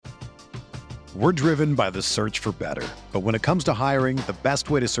We're driven by the search for better. But when it comes to hiring, the best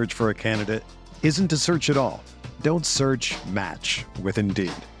way to search for a candidate isn't to search at all. Don't search, match with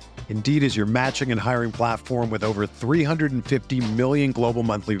Indeed. Indeed is your matching and hiring platform with over 350 million global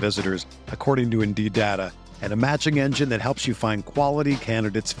monthly visitors, according to Indeed data, and a matching engine that helps you find quality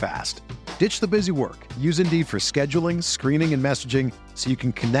candidates fast. Ditch the busy work. Use Indeed for scheduling, screening, and messaging so you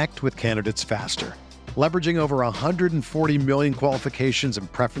can connect with candidates faster. Leveraging over 140 million qualifications and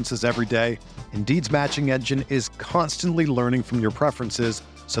preferences every day, Indeed's matching engine is constantly learning from your preferences,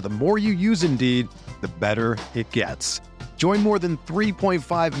 so the more you use Indeed, the better it gets. Join more than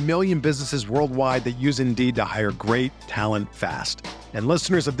 3.5 million businesses worldwide that use Indeed to hire great talent fast. And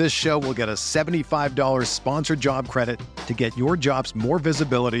listeners of this show will get a $75 sponsored job credit to get your jobs more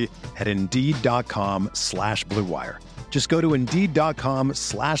visibility at Indeed.com/Blue Wire. Just go to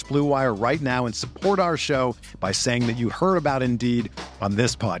Indeed.com/Blue Wire right now and support our show by saying that you heard about Indeed on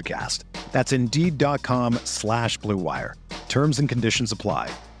this podcast. That's Indeed.com/Blue Wire. Terms and conditions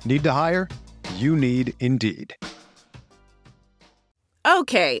apply. Need to hire? You need Indeed.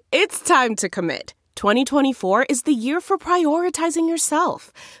 Okay, it's time to commit. 2024 is the year for prioritizing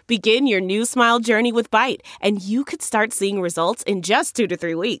yourself. Begin your new smile journey with Byte, and you could start seeing results in just 2 to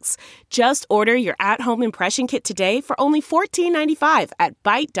 3 weeks. Just order your at-home impression kit today for only $14.95 at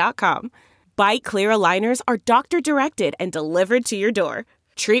Byte.com. Byte Clear aligners are doctor-directed and delivered to your door.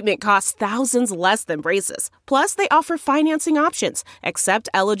 Treatment costs thousands less than braces. Plus, they offer financing options, accept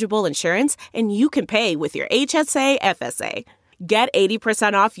eligible insurance, and you can pay with your HSA FSA. Get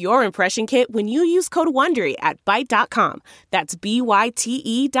 80% off your impression kit when you use code WONDERY at Byte.com. That's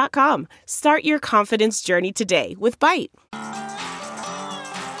BYTE.com. Start your confidence journey today with Byte.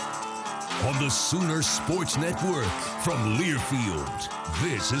 On the Sooner Sports Network from Learfield,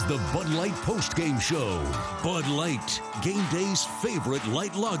 this is the Bud Light postgame show. Bud Light, game day's favorite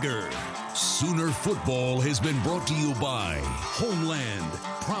light lager. Sooner football has been brought to you by Homeland,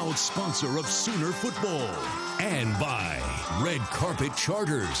 proud sponsor of Sooner football, and by Red Carpet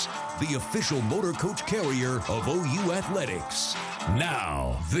Charters, the official motor coach carrier of OU Athletics.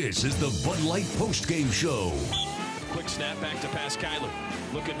 Now, this is the Bud Light postgame show. Quick snap back to pass Kyler.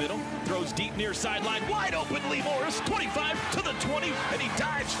 Looking middle, throws deep near sideline, wide open Lee Morris, 25 to the 20, and he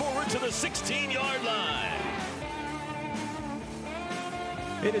dives forward to the 16-yard line.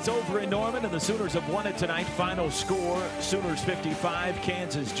 It is over in Norman, and the Sooners have won it tonight. Final score, Sooners 55,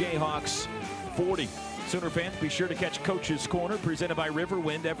 Kansas Jayhawks 40. Sooner fans, be sure to catch Coach's Corner, presented by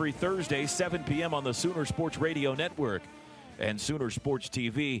Riverwind, every Thursday, 7 p.m. on the Sooner Sports Radio Network and Sooner Sports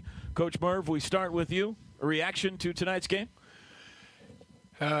TV. Coach Merv, we start with you. A reaction to tonight's game?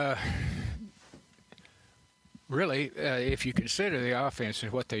 Really, if you consider the offense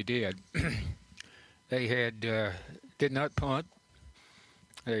and what they did, they had did not punt.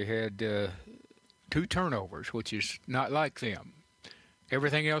 They had 2 turnovers, which is not like them.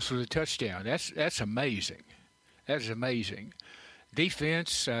 Everything else was a touchdown. That's amazing. That is amazing.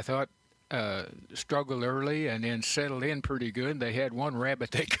 Defense, I thought, struggled early and then settled in pretty good. They had one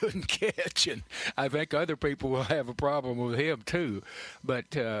rabbit they couldn't catch, and I think other people will have a problem with him too.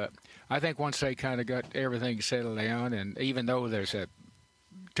 But I think once they kind of got everything settled down, and even though there's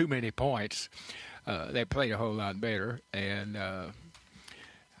too many points, they played a whole lot better. And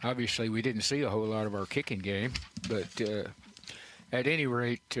obviously we didn't see a whole lot of our kicking game, but at any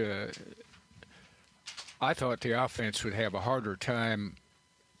rate, I thought the offense would have a harder time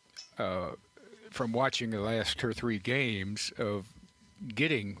from watching the last 2 or 3 games of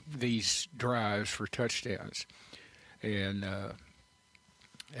getting these drives for touchdowns, and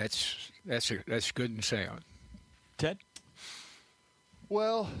that's good and sound. Ted?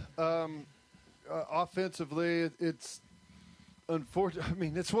 Well, offensively, it's unfortunate. I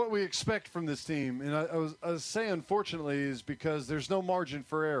mean, it's what we expect from this team, and I was saying unfortunately is because there's no margin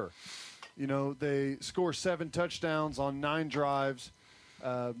for error. You know, they score 7 touchdowns on 9 drives.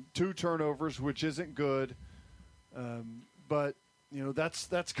 2 turnovers, which isn't good, but you know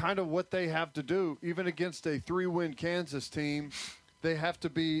that's kind of what they have to do. Even against a 3-win Kansas team, they have to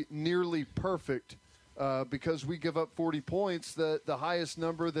be nearly perfect because we give up 40 points, the highest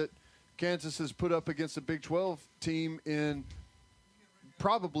number that Kansas has put up against a Big 12 team in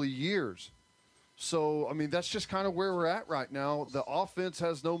probably years. So, I mean, that's just kind of where we're at right now. The offense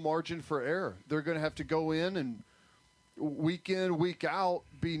has no margin for error. They're going to have to go in and week in, week out,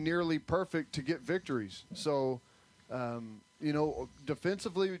 be nearly perfect to get victories. So, you know,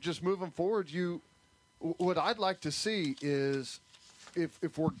 defensively, just moving forward, what I'd like to see is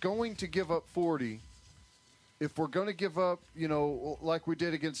if we're going to give up 40, if we're going to give up, like we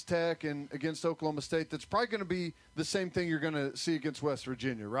did against Tech and against Oklahoma State, that's probably going to be the same thing you're going to see against West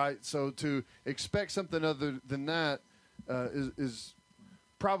Virginia, right? So to expect something other than that is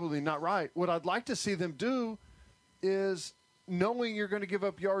probably not right. What I'd like to see them do is, knowing you're going to give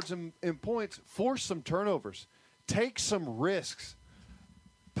up yards and points, force some turnovers, take some risks,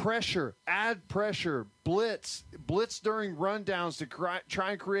 pressure, add pressure, blitz during rundowns to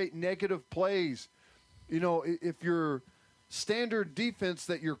try and create negative plays. If your standard defense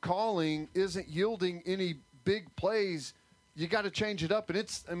that you're calling isn't yielding any big plays, you got to change it up. And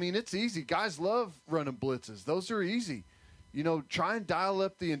it's easy. Guys love running blitzes. Those are easy. Try and dial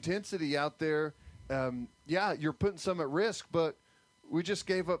up the intensity out there. You're putting some at risk, but we just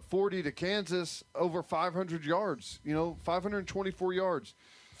gave up 40 to Kansas, over 500 yards, 524 yards,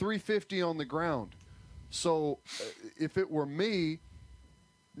 350 on the ground. So if it were me,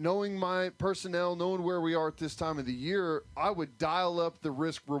 knowing my personnel, knowing where we are at this time of the year, I would dial up the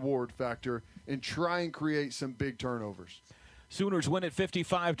risk-reward factor and try and create some big turnovers. Sooners win at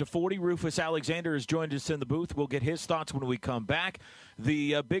 55-40. Rufus Alexander has joined us in the booth. We'll get his thoughts when we come back.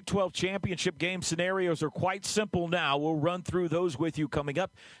 The Big 12 championship game scenarios are quite simple now. We'll run through those with you coming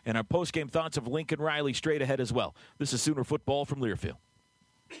up, and our post-game thoughts of Lincoln Riley straight ahead as well. This is Sooner Football from Learfield.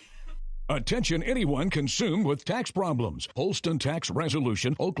 Attention anyone consumed with tax problems. Holston Tax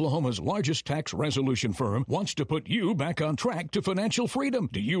Resolution, Oklahoma's largest tax resolution firm, wants to put you back on track to financial freedom.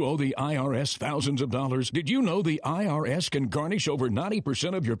 Do you owe the IRS thousands of dollars? Did you know the IRS can garnish over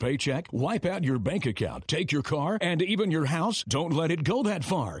 90% of your paycheck, wipe out your bank account, take your car, and even your house? Don't let it go that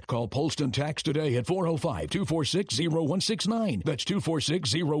far. Call Holston Tax today at 405-246-0169. That's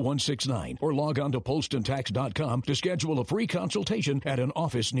 246-0169. Or log on to holstontax.com to schedule a free consultation at an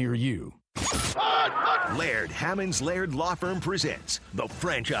office near you. Laird Hammond's Laird Law Firm presents the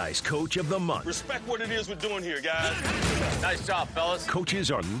Franchise Coach of the Month. Respect what it is we're doing here, guys. Nice job, fellas. Coaches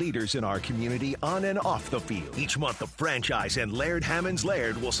are leaders in our community on and off the field. Each month, the franchise and Laird Hammond's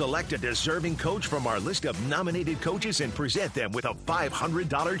Laird will select a deserving coach from our list of nominated coaches and present them with a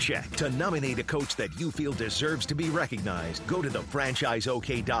 $500 check. To nominate a coach that you feel deserves to be recognized, go to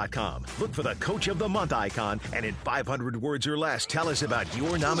thefranchiseok.com. Look for the Coach of the Month icon, and in 500 words or less, tell us about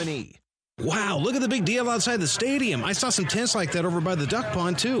your nominee. Wow, look at the big deal outside the stadium. I saw some tents like that over by the duck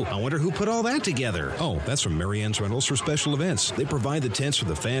pond, too. I wonder who put all that together. Oh, that's from Mary Ann's Rentals for special events. They provide the tents for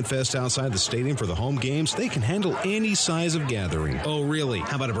the Fan Fest outside the stadium for the home games. They can handle any size of gathering. Oh, really?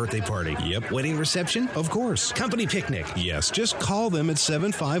 How about a birthday party? Yep. Wedding reception? Of course. Company picnic? Yes. Just call them at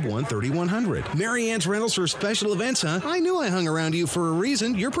 751-3100. Mary Ann's Rentals for special events, huh? I knew I hung around you for a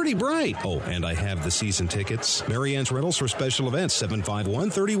reason. You're pretty bright. Oh, and I have the season tickets. Mary Ann's Rentals for special events,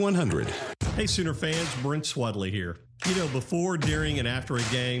 751-3100. Hey, Sooner fans, Brent Swadley here. Before, during, and after a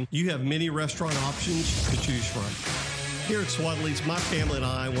game, you have many restaurant options to choose from. Here at Swadley's, my family and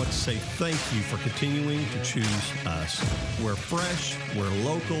I want to say thank you for continuing to choose us. We're fresh, we're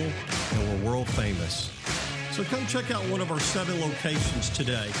local, and we're world famous. So come check out one of our 7 locations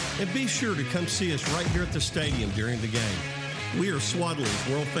today, and be sure to come see us right here at the stadium during the game. We are Swadley's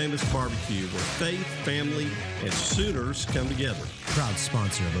world-famous barbecue, where faith, family, and Sooners come together. Proud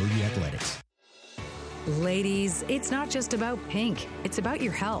sponsor of OU Athletics. Ladies, it's not just about pink. It's about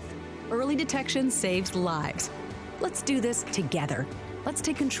your health. Early detection saves lives. Let's do this together. Let's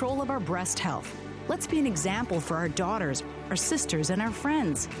take control of our breast health. Let's be an example for our daughters, our sisters, and our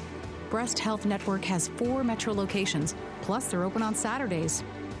friends. Breast Health Network has 4 metro locations, plus they're open on Saturdays.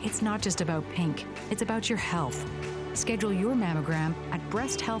 It's not just about pink. It's about your health. Schedule your mammogram at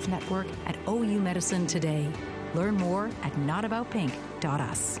Breast Health Network at OU Medicine today. Learn more at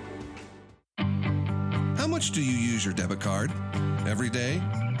notaboutpink.us. How much do you use your debit card? Every day?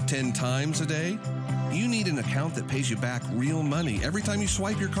 10 times a day? You need an account that pays you back real money every time you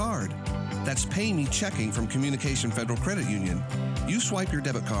swipe your card. That's Pay Me Checking from Communication Federal Credit Union. You swipe your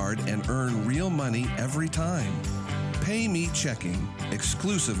debit card and earn real money every time. Pay Me Checking,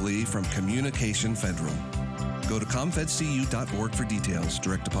 exclusively from Communication Federal. Go to comfedcu.org for details.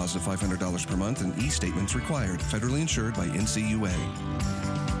 Direct deposit of $500 per month and e-statements required. Federally insured by NCUA.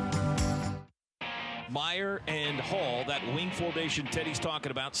 Meyer and Hall, that wing formation Teddy's talking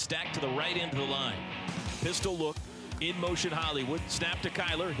about, stacked to the right end of the line. Pistol look, in motion Hollywood, snap to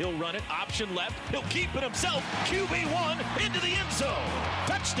Kyler, he'll run it, option left, he'll keep it himself, QB1 into the end zone.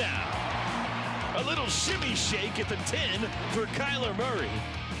 Touchdown. A little shimmy shake at the 10 for Kyler Murray.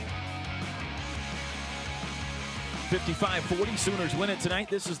 55-40, Sooners win it tonight.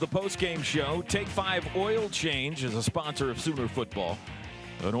 This is the post-game show. Take 5 Oil Change is a sponsor of Sooner football.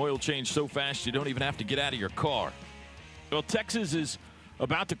 An oil change so fast you don't even have to get out of your car. Well, Texas is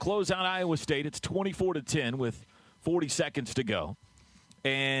about to close out Iowa State. It's 24-10 with 40 seconds to go.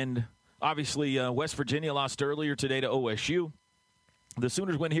 And obviously West Virginia lost earlier today to OSU. The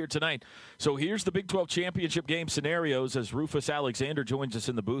Sooners win here tonight. So here's the Big 12 championship game scenarios as Rufus Alexander joins us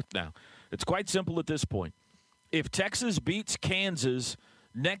in the booth now. It's quite simple at this point. If Texas beats Kansas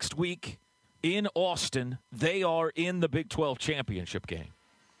next week in Austin, they are in the Big 12 championship game.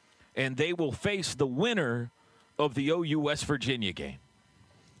 And they will face the winner of the OU West Virginia game.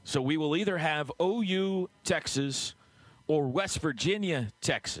 So we will either have OU Texas or West Virginia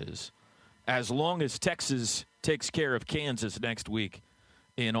Texas as long as Texas takes care of Kansas next week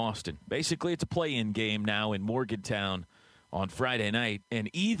in Austin. Basically, it's a play-in game now in Morgantown on Friday night. And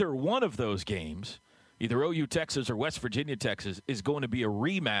either one of those games, either OU Texas or West Virginia Texas, is going to be a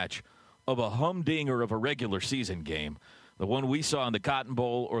rematch of a humdinger of a regular season game. The one we saw in the Cotton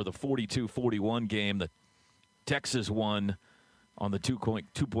Bowl or the 42-41 game that Texas won on the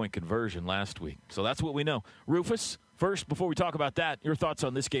two-point conversion last week. So that's what we know. Rufus, first, before we talk about that, your thoughts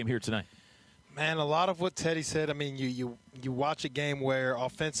on this game here tonight. Man, a lot of what Teddy said. I mean, you watch a game where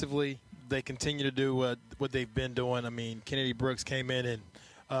offensively they continue to do what they've been doing. I mean, Kennedy Brooks came in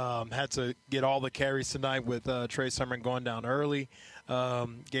and had to get all the carries tonight with Trey Sermon going down early.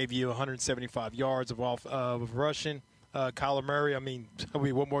 Gave you 175 yards of rushing. Kyler Murray, I mean,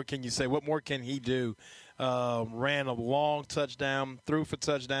 what more can you say? What more can he do? Ran a long touchdown, threw for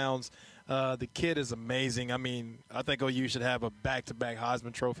touchdowns. The kid is amazing. I mean, I think OU should have a back-to-back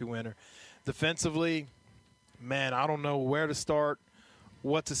Heisman Trophy winner. Defensively, man, I don't know where to start,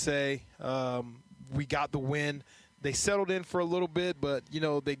 what to say. We got the win. They settled in for a little bit, but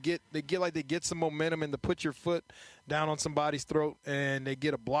they get some momentum and to put your foot down on somebody's throat, and they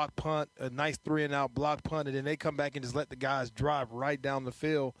get a block punt, a nice 3-and-out block punt, and then they come back and just let the guys drive right down the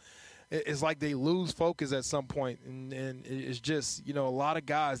field. It's like they lose focus at some point, and it's just a lot of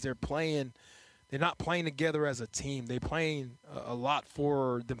guys they're not playing together as a team. They're playing a lot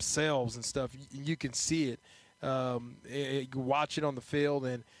for themselves and stuff. You can see it. You watch it on the field,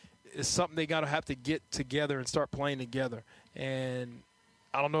 and it's something they got to have to get together and start playing together. And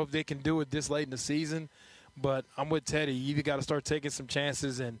I don't know if they can do it this late in the season, but I'm with Teddy. You either got to start taking some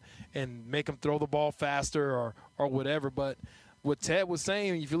chances and make them throw the ball faster or whatever. But what Ted was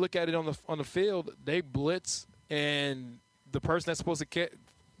saying, if you look at it on the field, they blitz, and the person that's supposed to get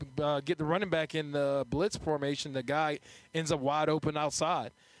the running back in the blitz formation, the guy ends up wide open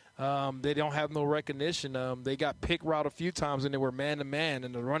outside. They don't have no recognition. They got pick route a few times, and they were man-to-man,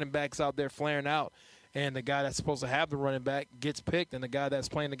 and the running back's out there flaring out, and the guy that's supposed to have the running back gets picked, and the guy that's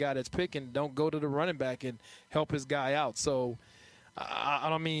playing the guy that's picking don't go to the running back and help his guy out. So, I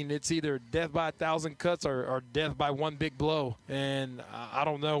don't mean it's either death by 1,000 cuts or death by one big blow, and I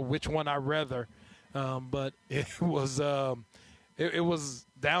don't know which one I'd rather. But it was it was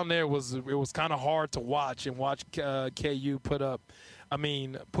down there. It was kind of hard to watch KU put up. I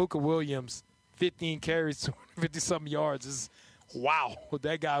mean, Puka Williams, 15 carries, 50-something yards is wow.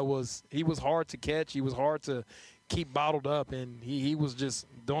 That guy was hard to catch. He was hard to keep bottled up, and he was just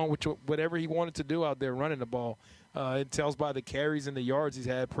doing whatever he wanted to do out there running the ball. It tells by the carries and the yards he's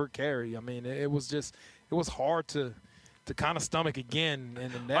had per carry. I mean, it was hard to kind of stomach again.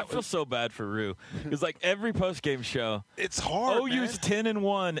 And I feel so bad for Rue. It's like every postgame show. It's hard, OU's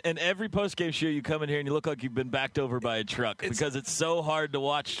 10-1, and every postgame show you come in here and you look like you've been backed over by a truck because it's so hard to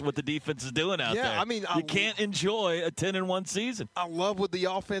watch what the defense is doing out there. Yeah, I mean, you can't enjoy a 10-1 season. I love what the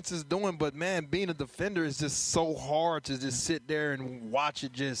offense is doing, but, man, being a defender is just so hard to just sit there and watch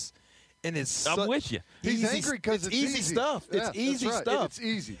it just – and I'm with you. He's angry because it's easy stuff. Yeah, it's easy right. stuff. It's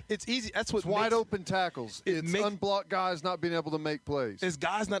easy. It's easy. That's what wide open tackles. It's unblocked guys not being able to make plays. It's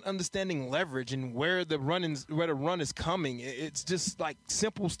guys not understanding leverage and where the run is coming. It's just like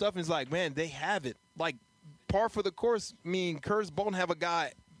simple stuff. And it's like, man, they have it. Like par for the course. I mean, Curtis Bolton have a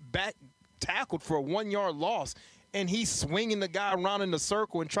guy back tackled for a 1-yard loss, and he's swinging the guy around in the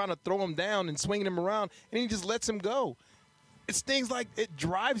circle and trying to throw him down and swinging him around, and he just lets him go. It's things like it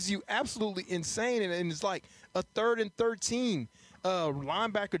drives you absolutely insane, and it's like a 3rd and 13.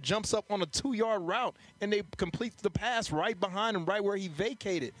 Linebacker jumps up on a 2-yard route, and they complete the pass right behind him, right where he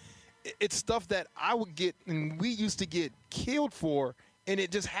vacated. It's stuff that I would get, and we used to get killed for, and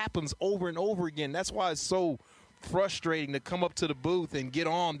it just happens over and over again. That's why it's so frustrating to come up to the booth and get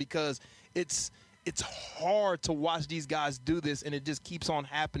on, because it's hard to watch these guys do this, and it just keeps on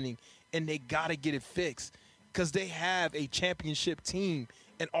happening, and they got to get it fixed. Because they have a championship team,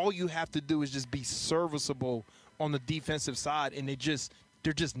 and all you have to do is just be serviceable on the defensive side, and they're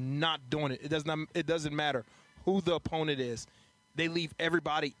just not doing it. It doesn't matter who the opponent is. They leave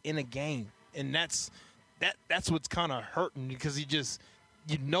everybody in a game, and that's what's kind of hurting, because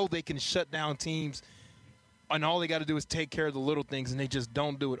you know they can shut down teams, and all they got to do is take care of the little things, and they just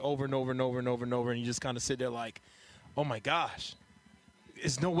don't do it over and over and over and over and over, and you just kind of sit there like, oh my gosh,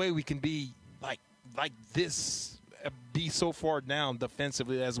 there's no way we can be like this, be so far down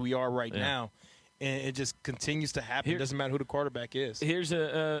defensively as we are right now, and it just continues to happen. It doesn't matter who the quarterback is. Here's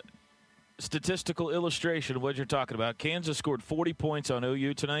a statistical illustration of what you're talking about. Kansas scored 40 points on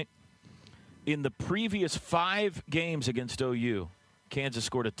OU tonight. In the previous 5 games against OU, Kansas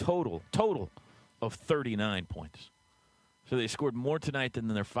scored a total of 39 points. So they scored more tonight than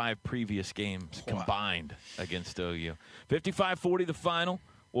in their 5 previous games combined against OU. 55-40 the final.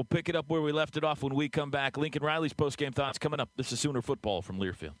 We'll pick it up where we left it off when we come back. Lincoln Riley's post-game thoughts coming up. This is Sooner Football from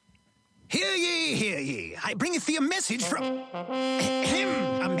Learfield. Hear ye, hear ye. I bringeth thee a message from him.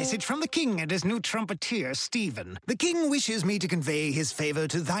 A message from the king and his new trumpeter, Stephen. The king wishes me to convey his favor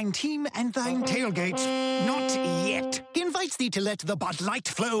to thine team and thine tailgate. Not yet. He invites thee to let the Bud Light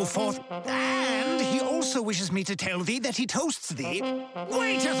flow forth. And he also wishes me to tell thee that he toasts thee.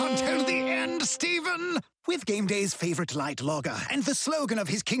 Waiteth until the end, Stephen. With game day's favorite light lager and the slogan of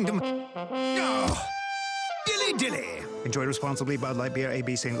his kingdom. Oh, dilly dilly. Enjoy responsibly. Bud Light Beer,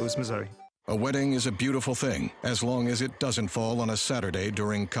 AB, St. Louis, Missouri. A wedding is a beautiful thing, as long as it doesn't fall on a Saturday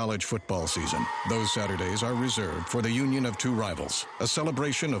during college football season. Those Saturdays are reserved for the union of two rivals, a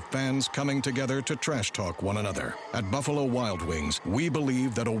celebration of fans coming together to trash talk one another. At Buffalo Wild Wings, we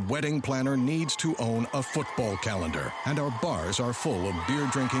believe that a wedding planner needs to own a football calendar, and our bars are full of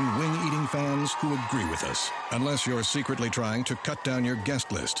beer-drinking, wing-eating fans who agree with us. Unless you're secretly trying to cut down your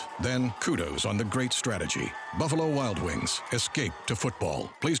guest list, then kudos on the great strategy. Buffalo Wild Wings, escape to football.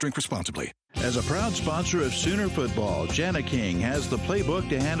 Please drink responsibly. As a proud sponsor of Sooner Football, Jana King has the playbook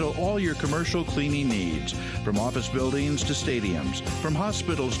to handle all your commercial cleaning needs. From office buildings to stadiums, from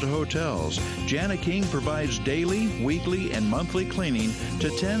hospitals to hotels, Jana King provides daily, weekly, and monthly cleaning to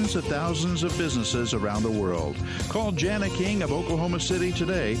tens of thousands of businesses around the world. Call Jana King of Oklahoma City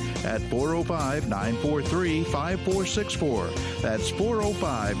today at 405-943-5464. That's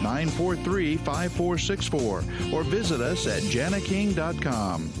 405-943-5464. Or visit us at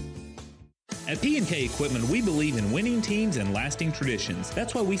janaking.com. At P&K Equipment, we believe in winning teams and lasting traditions.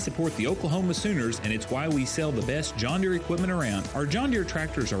 That's why we support the Oklahoma Sooners, and it's why we sell the best John Deere equipment around. Our John Deere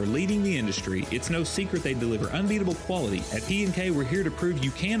tractors are leading the industry. It's no secret they deliver unbeatable quality. At P&K, we're here to prove you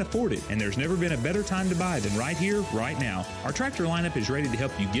can afford it, and there's never been a better time to buy than right here, right now. Our tractor lineup is ready to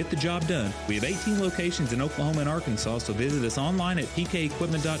help you get the job done. We have 18 locations in Oklahoma and Arkansas, so visit us online at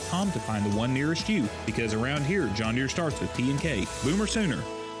pkequipment.com to find the one nearest you, because around here, John Deere starts with P&K. Boomer Sooner.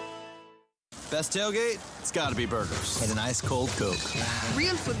 Best tailgate? It's gotta be burgers. And an ice cold Coke.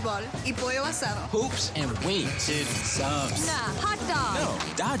 Real football y pollo asado. Hoops and wings. Dude, subs. Nah, hot dog. No,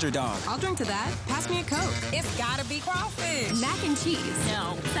 Dodger dog. I'll drink to that. Pass me a Coke. It's gotta be crawfish. Mac and cheese.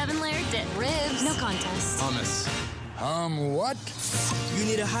 No. 7-layer dip. Ribs. No contest. Hummus. What? You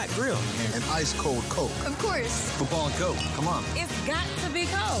need a hot grill. And ice cold Coke. Of course. Football and Coke. Come on. It's got to be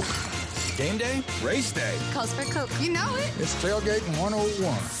Coke. Game day? Race day. Calls for Coke. You know it. It's tailgating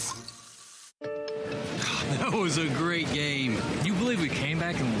 101. That was a great game. You believe we came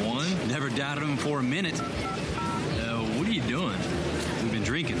back and won? Never doubted them for a minute. What are you doing? We've been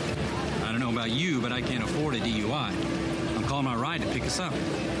drinking. I don't know about you, but I can't afford a DUI. I'm calling my ride to pick us up.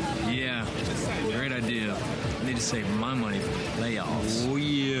 Yeah, great idea. I need to save my money for layoffs. Oh,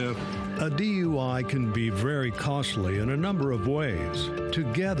 yeah. A DUI can be very costly in a number of ways.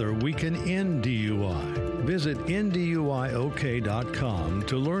 Together, we can end DUI. Visit NDUIOK.com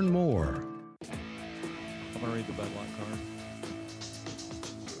to learn more. I'm going to read the Bud Light card.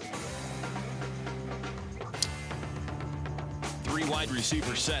 3 wide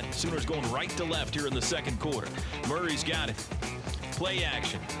receiver set. Sooners going right to left here in the second quarter. Murray's got it. Play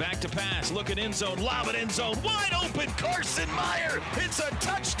action. Back to pass. Look at end zone. Lob it end zone. Wide open. Carson Meyer. It's a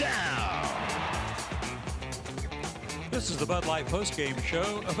touchdown. This is the Bud Light postgame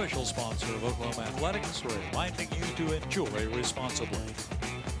show, official sponsor of Oklahoma Athletics, reminding you to enjoy responsibly.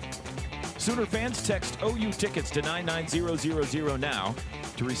 Sooner fans, text OU tickets to 99000 now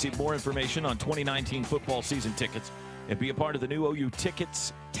to receive more information on 2019 football season tickets and be a part of the new OU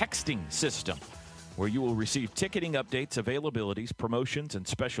Tickets texting system, where you will receive ticketing updates, availabilities, promotions, and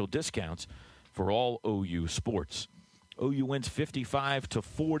special discounts for all OU sports. OU wins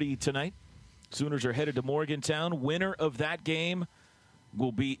 55-40 tonight. Sooners are headed to Morgantown. Winner of that game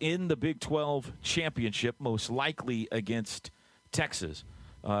will be in the Big 12 championship, most likely against Texas.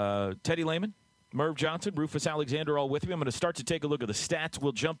 Teddy Lehman, Merv Johnson, Rufus Alexander all with me. I'm going to start to take a look at the stats.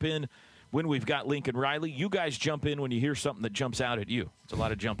 We'll jump in when we've got Lincoln Riley. You guys jump in when you hear something that jumps out at you. It's a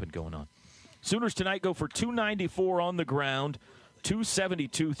lot of jumping going on. Sooners tonight go for 294 on the ground,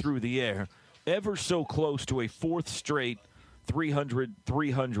 272 through the air, ever so close to a fourth straight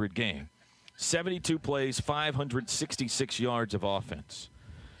 300 game. 72 plays, 566 yards of offense.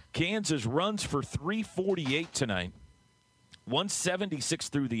 Kansas runs for 348 tonight, 176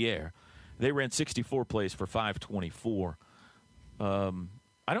 through the air. They ran 64 plays for 524.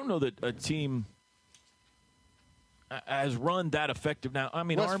 I don't know that a team has run that effective now. I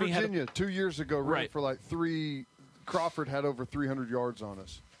mean, West Army Virginia 2 years ago ran Right. for like 3. Crawford had over 300 yards on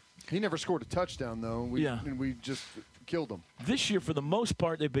us. He never scored a touchdown, though, and we just killed him. This year, for the most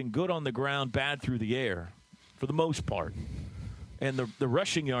part, they've been good on the ground, bad through the air, for the most part. And the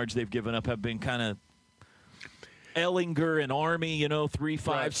rushing yards they've given up have been kind of Ellinger and Army, 3,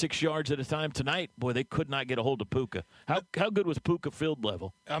 5, 6 yards at a time. Tonight, boy, they could not get a hold of Puka. How good was Puka field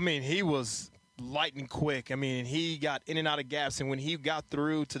level? I mean, he was lightning quick. I mean, he got in and out of gaps, and when he got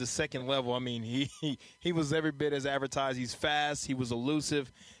through to the second level, I mean, he was every bit as advertised. He's fast. He was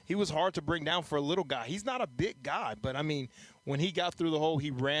elusive. He was hard to bring down for a little guy. He's not a big guy, but, I mean, when he got through the hole,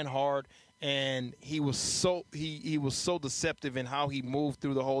 he ran hard, and he was so deceptive in how he moved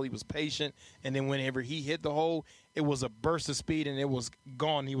through the hole. He was patient, and then whenever he hit the hole, it was a burst of speed, and it was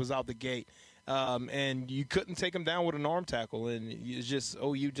gone. He was out the gate. And you couldn't take him down with an arm tackle, and it's just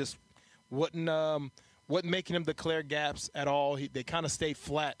you just wasn't making him declare gaps at all. They kind of stayed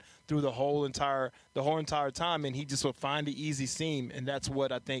flat through the whole entire time, and he just would find the easy seam, and that's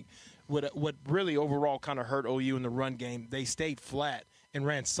what I think what really overall kind of hurt OU in the run game. They stayed flat and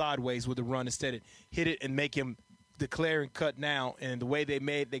ran sideways with the run instead of hit it and make him declare and cut now. And the way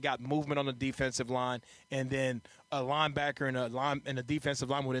they got movement on the defensive line, and then a linebacker and a defensive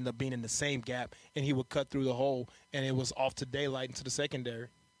line would end up being in the same gap, and he would cut through the hole, and it was off to daylight into the secondary.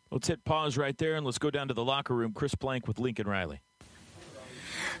 Let's hit pause right there, and let's go down to the locker room. Chris Plank with Lincoln Riley.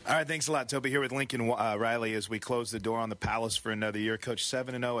 All right, thanks a lot, Toby. Here with Lincoln Riley as we close the door on the Palace for another year. Coach,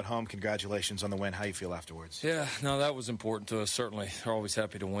 7-0 at home. Congratulations on the win. How you feel afterwards? Yeah, no, that was important to us. Certainly, we're always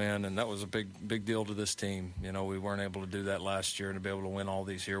happy to win, and that was a big deal to this team. We weren't able to do that last year, and to be able to win all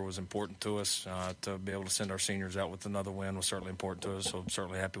these here was important to us. To be able to send our seniors out with another win was certainly important to us, so I'm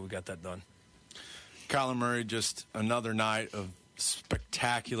certainly happy we got that done. Kyler Murray, just another night of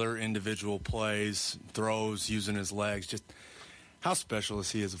spectacular individual plays, throws, using his legs. Just how special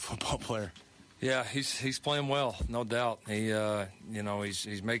is he as a football player? Yeah, he's playing well, no doubt.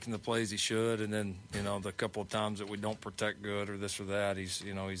 He's making the plays he should, and then the couple of times that we don't protect good or this or that,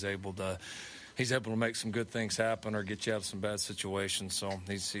 he's able to make some good things happen or get you out of some bad situations. So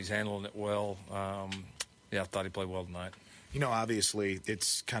he's handling it well. I thought he played well tonight. Obviously,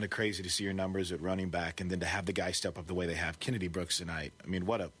 it's kind of crazy to see your numbers at running back, and then to have the guy step up the way they have. Kennedy Brooks tonight. I mean,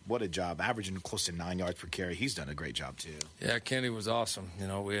 what a job, averaging close to 9 yards per carry. He's done a great job too. Yeah, Kennedy was awesome.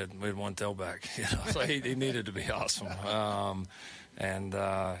 We had one tailback. So he needed to be awesome.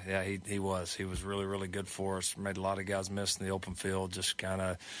 He was. He was really, really good for us. Made a lot of guys miss in the open field. Just kind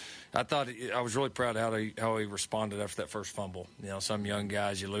of, I was really proud of how he responded after that first fumble. Some young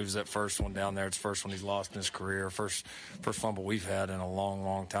guys, you lose that first one down there. It's the first one he's lost in his career. First fumble we've had in a long,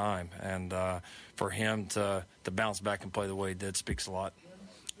 long time. And for him to bounce back and play the way he did speaks a lot.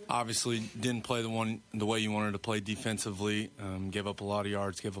 Obviously, didn't play the way you wanted to play defensively. Gave up a lot of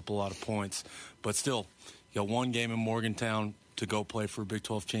yards, gave up a lot of points. But still, you got one game in Morgantown to go play for a Big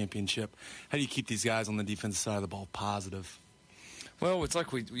 12 championship. How do you keep these guys on the defensive side of the ball positive? Well, it's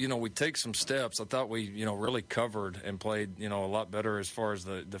like we take some steps. I thought we, really covered and played, a lot better as far as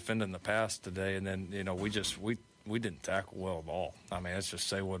the defending the pass today. And then, we didn't tackle well at all. I mean, let's just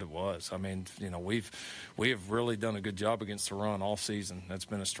say what it was. I mean, we have really done a good job against the run all season. That's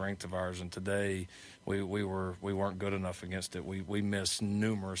been a strength of ours. And today we weren't good enough against it. We missed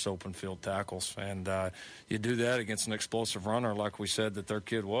numerous open field tackles. And you do that against an explosive runner like we said that their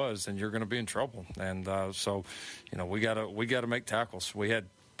kid was, and you're going to be in trouble. And so we got to make tackles. We had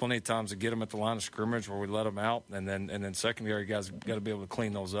plenty of times to get them at the line of scrimmage where we let them out, and then secondary guys got to be able to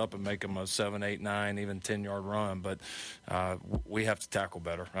clean those up and make them a 7, 8, 9, even 10-yard run. But we have to tackle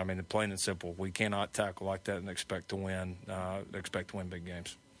better. I mean, plain and simple, we cannot tackle like that and expect to win big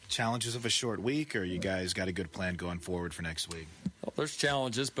games. Challenges of a short week, or you guys got a good plan going forward for next week? Well, there's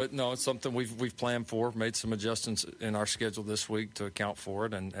challenges, but no, it's something we've planned for. Made some adjustments in our schedule this week to account for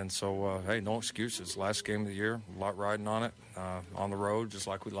it, and so hey, no excuses. Last game of the year, a lot riding on it, on the road, just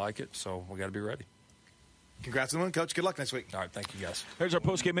like we like it. So we got to be ready. Congrats on the win, Coach. Good luck next week. All right, thank you, guys. There's our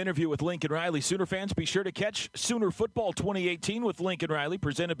postgame interview with Lincoln Riley. Sooner fans, be sure to catch Sooner Football 2018 with Lincoln Riley,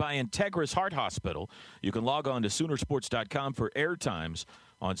 presented by Integris Heart Hospital. You can log on to Soonersports.com for air times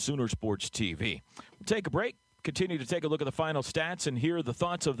on Sooner Sports TV. We'll take a break. continue to take a look at the final stats and hear the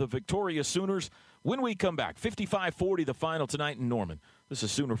thoughts of the victorious Sooners when we come back. 55-40 the final tonight in Norman. This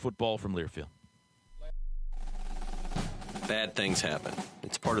is Sooner football from Learfield. Bad things happen.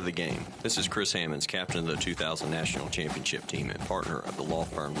 It's part of the game. This is Chris Hammonds, captain of the 2000 National Championship team and partner of the law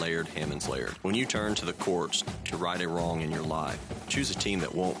firm Laird Hammonds Laird. When you turn to the courts to right a wrong in your life, choose a team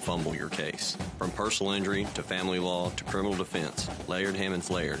that won't fumble your case. From personal injury to family law to criminal defense, Laird Hammonds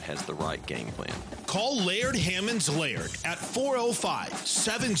Laird has the right game plan. Call Laird Hammonds Laird at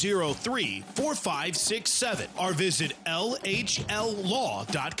 405-703-4567 or visit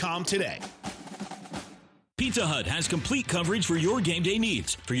LHLlaw.com today. Pizza Hut has complete coverage for your game day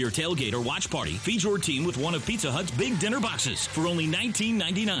needs. For your tailgate or watch party, feed your team with one of Pizza Hut's big dinner boxes for only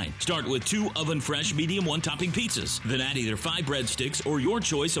 $19.99. Start with 2 oven-fresh medium one-topping pizzas. Then add either 5 breadsticks or your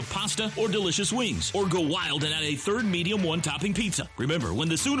choice of pasta or delicious wings. Or go wild and add a 3rd medium one-topping pizza. Remember, when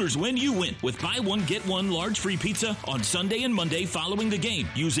the Sooners win, you win with buy one, get one large free pizza on Sunday and Monday following the game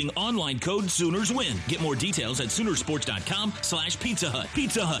using online code SoonersWin. Get more details at Soonersports.com/Pizza Hut.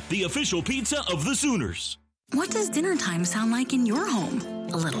 Pizza Hut, the official pizza of the Sooners. What does dinner time sound like in your home?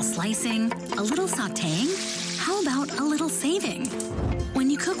 A little slicing? A little sautéing? How about a little saving? When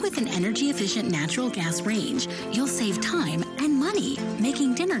you cook with an energy-efficient natural gas range, you'll save time and money,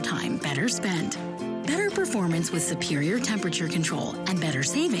 making dinner time better spent. Better performance with superior temperature control and better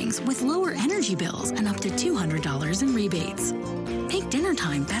savings with lower energy bills and up to $200 in rebates. Make dinner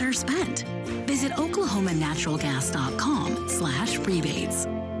time better spent. Visit oklahomanaturalgas.com/rebates.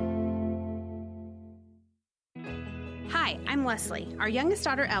 Hi, I'm Leslie. Our youngest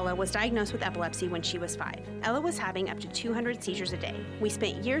daughter, Ella, was diagnosed with epilepsy when she was 5. Ella was having up to 200 seizures a day. We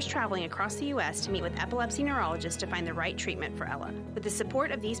spent years traveling across the U.S. to meet with epilepsy neurologists to find the right treatment for Ella. With the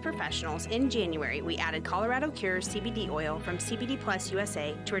support of these professionals, in January, we added Colorado Cure's CBD oil from CBD Plus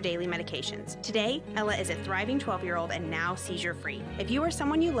USA to her daily medications. Today, Ella is a thriving 12-year-old and now seizure-free. If you or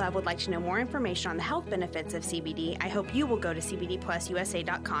someone you love would like to know more information on the health benefits of CBD, I hope you will go to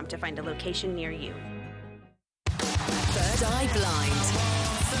cbdplususa.com to find a location near you. Third Eye Blind.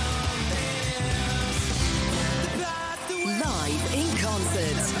 Live in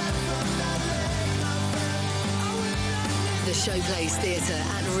concert. The Showplace Theatre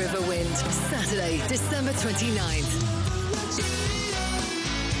at Riverwind, Saturday, December 29th.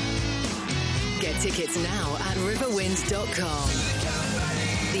 Get tickets now at riverwind.com.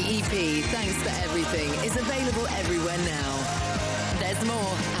 The EP, Thanks for Everything, is available everywhere now. There's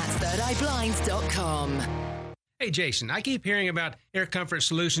more at thirdeyeblind.com. Hey, Jason, I keep hearing about Air Comfort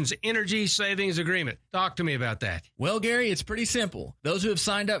Solutions' Energy Savings Agreement. Talk to me about that. Well, Gary, it's pretty simple. Those who have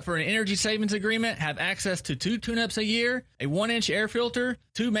signed up for an Energy Savings Agreement have access to 2 tune-ups a year, a 1-inch air filter,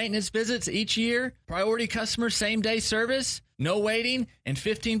 2 maintenance visits each year, priority customer same-day service, no waiting, and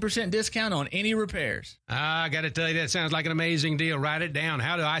 15% discount on any repairs. I got to tell you, that sounds like an amazing deal. Write it down.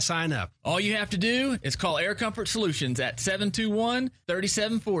 How do I sign up? All you have to do is call Air Comfort Solutions at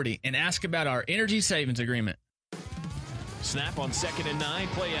 721-3740 and ask about our Energy Savings Agreement. Snap on 2nd and 9,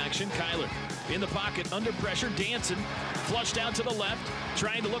 play action. Kyler in the pocket, under pressure, dancing, flushed out to the left,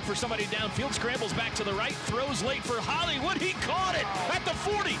 trying to look for somebody downfield, scrambles back to the right, throws late for Hollywood. He caught it at the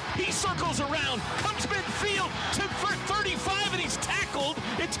 40. He circles around, comes midfield for 35, and he's tackled.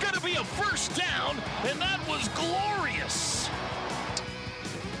 It's going to be a first down, and that was glorious.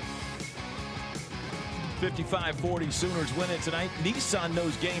 55-40, Sooners win it tonight. Nissan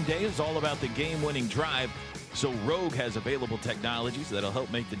knows game day is all about the game-winning drive. So Rogue has available technologies that'll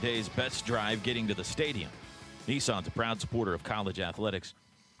help make the day's best drive getting to the stadium. Nissan's a proud supporter of college athletics.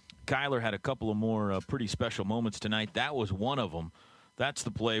 Kyler had a couple of more pretty special moments tonight. That was one of them. That's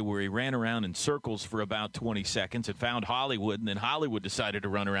the play where he ran around in circles for about 20 seconds and found Hollywood, and then Hollywood decided to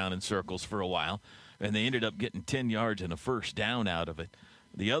run around in circles for a while, and they ended up getting 10 yards and a first down out of it.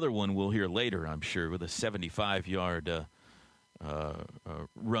 The other one we'll hear later, I'm sure, with a 75-yard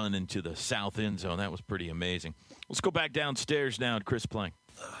run into the south end zone. That was pretty amazing. Let's go back downstairs now to Chris Plank.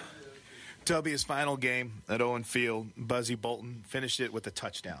 Toby, his final game at Owen Field, Buzzy Bolton finished it with a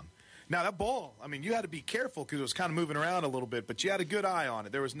touchdown. Now, that ball, I mean, you had to be careful because it was kind of moving around a little bit, but you had a good eye on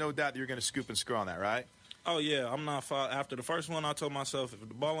it. There was no doubt that you were going to scoop and score on that, right? Oh, yeah. I'm not after the first one, I told myself, if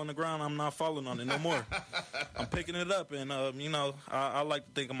the ball on the ground, I'm not falling on it no more. I'm picking it up, and, I like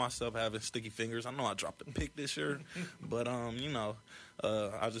to think of myself having sticky fingers. I know I dropped a pick this year, but,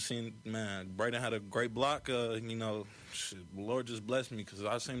 I just seen, Braden had a great block. The Lord just blessed me because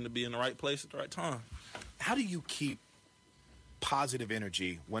I seem to be in the right place at the right time. How do you keep positive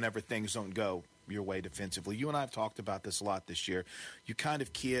energy whenever things don't go your way defensively? You and I have talked about this a lot this year. You kind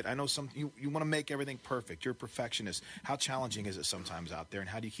of key it. I know you want to make everything perfect. You're a perfectionist. How challenging is it sometimes out there, and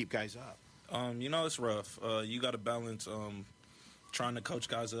how do you keep guys up? It's rough. You got to balance trying to coach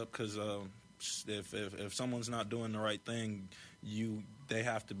guys up because if someone's not doing the right thing, they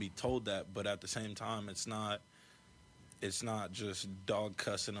have to be told that. But at the same time, it's not just dog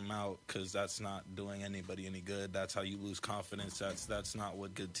cussing them out because that's not doing anybody any good. That's how you lose confidence. That's not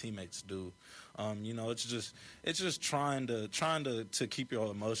what good teammates do. It's just trying to keep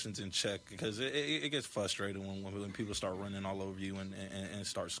your emotions in check because it gets frustrating when people start running all over you and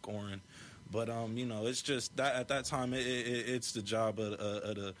start scoring. But it's just that at that time it's the job of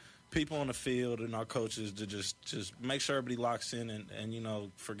the people on the field and our coaches to just make sure everybody locks in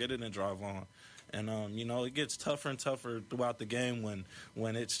and forget it and drive on. And, it gets tougher and tougher throughout the game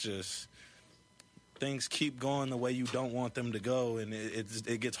when it's just things keep going the way you don't want them to go. And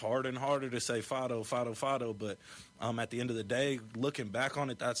it gets harder and harder to say Fado, Fado, Fado. But at the end of the day, looking back on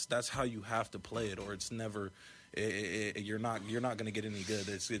it, that's how you have to play it, or it's never you're not going to get any good.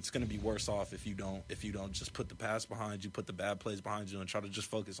 It's going to be worse off if you don't just put the pass behind you, put the bad plays behind you, and try to just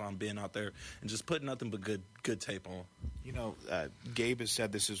focus on being out there and just put nothing but good tape on. Gabe has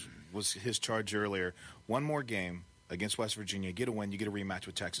said this was his charge earlier. One more game against West Virginia, get a win, you get a rematch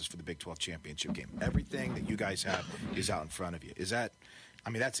with Texas for the Big 12 championship game. Everything that you guys have is out in front of you.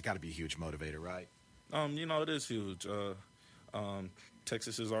 That's got to be a huge motivator, right? It is huge.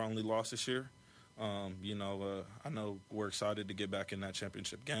 Texas is our only loss this year. I know we're excited to get back in that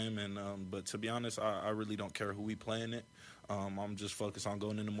championship game, but to be honest, I really don't care who we play in it. I'm just focused on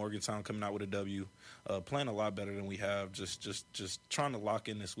going into Morgantown, coming out with a W, playing a lot better than we have. Just trying to lock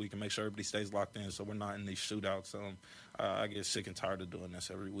in this week and make sure everybody stays locked in, so we're not in these shootouts. I get sick and tired of doing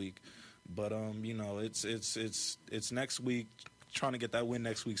this every week, but it's next week, trying to get that win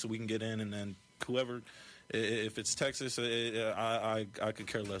next week so we can get in, and then whoever. If it's Texas, I could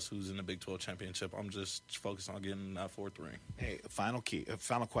care less who's in the Big 12 championship. I'm just focused on getting that fourth ring. Hey, final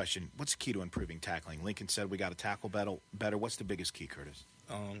question. What's the key to improving tackling? Lincoln said we got to tackle better. What's the biggest key, Curtis?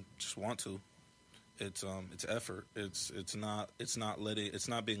 Just want to. It's effort. It's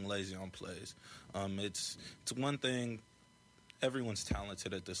not being lazy on plays. It's one thing. Everyone's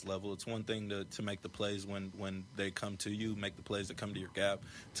talented at this level. It's one thing to make the plays when they come to you, make the plays that come to your gap.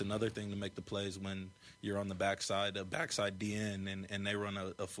 It's another thing to make the plays when you're on the backside, a backside DN, and they run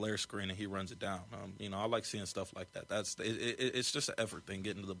a flare screen and he runs it down. I like seeing stuff like that. It's just an effort thing,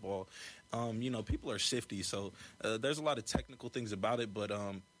 getting to the ball. People are shifty, so there's a lot of technical things about it, but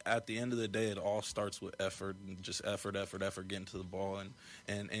at the end of the day, it all starts with effort, and just effort, getting to the ball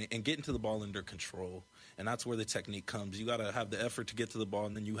and getting to the ball under control. And that's where the technique comes. You got to have the effort to get to the ball,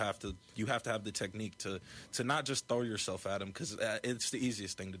 and then you have to have the technique to not just throw yourself at them, because it's the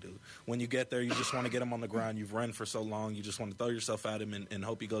easiest thing to do. When you get there, you just want to get him on the ground. You've run for so long, you just want to throw yourself at him and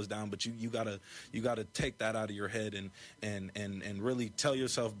hope he goes down. But you gotta take that out of your head and really tell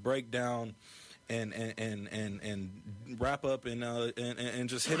yourself, break down. And wrap up and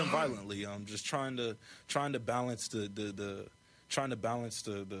just hit him violently. Just trying to balance the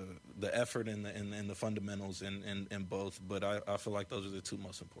effort and the fundamentals in both. But I feel like those are the two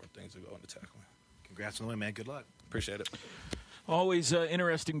most important things to go into tackling. Congrats on the win, man. Good luck. Appreciate it. Always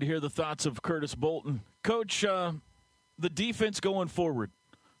interesting to hear the thoughts of Curtis Bolton. Coach, the defense going forward.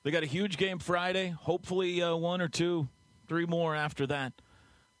 They got a huge game Friday. Hopefully 1 or 2, 3 more after that.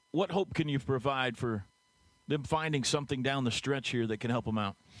 What hope can you provide for them finding something down the stretch here that can help them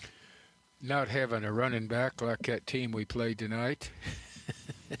out? Not having a running back like that team we played tonight.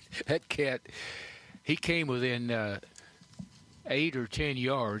 That cat, he came within 8 or 10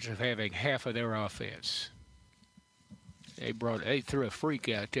 yards of having half of their offense. They threw a freak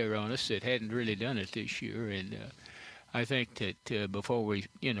out there on us that hadn't really done it this year, and I think that before we,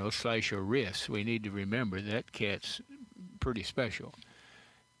 slice our wrists, we need to remember that cat's pretty special.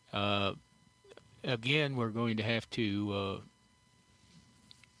 Again, we're going to have to,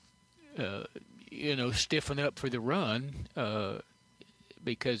 stiffen up for the run,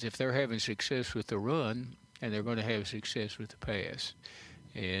 because if they're having success with the run, and they're going to have success with the pass.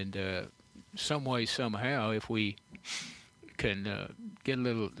 And some way, somehow, if we can get a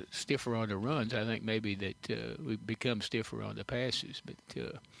little stiffer on the runs, I think maybe that we become stiffer on the passes. But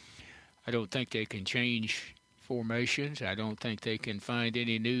I don't think they can change formations. I don't think they can find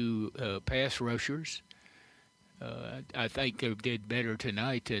any new pass rushers. I think they did better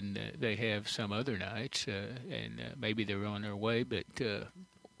tonight than they have some other nights, and maybe they're on their way, but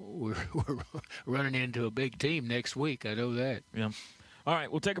we're running into a big team next week. I know that. Yeah. All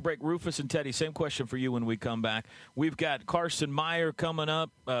right, we'll take a break. Rufus and Teddy, same question for you when we come back. We've got Carson Meyer coming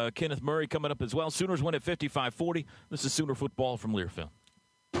up, Kenneth Murray coming up as well. Sooners win at 55-40. This is Sooner football from Learfield.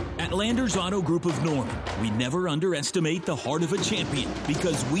 At At Landers Auto Group of Norman, we never underestimate the heart of a champion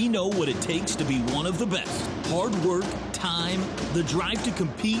because we know what it takes to be one of the best. Hard work, time, the drive to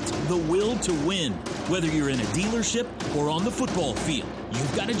compete, the will to win. Whether you're in a dealership or on the football field,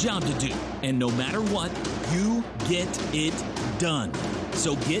 you've got a job to do. And no matter what, you get it done.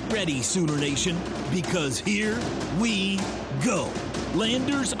 So get ready, Sooner Nation, because here we go.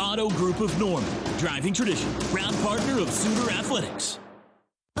 Landers Auto Group of Norman, driving tradition, proud partner of Sooner Athletics.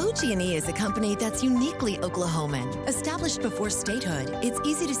 OG&E is a company that's uniquely Oklahoman. Established before statehood, it's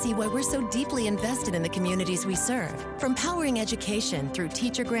easy to see why we're so deeply invested in the communities we serve. From powering education through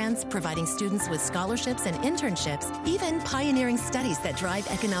teacher grants, providing students with scholarships and internships, even pioneering studies that drive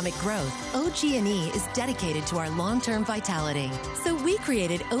economic growth, OG&E is dedicated to our long-term vitality. So we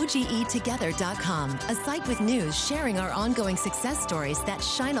created OGEtogether.com, a site with news sharing our ongoing success stories that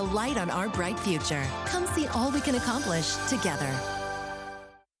shine a light on our bright future. Come see all we can accomplish together.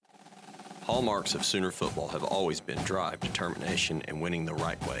 Hallmarks of Sooner football have always been drive, determination, and winning the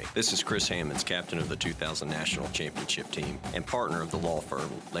right way. This is Chris Hammonds, captain of the 2000 National Championship team and partner of the law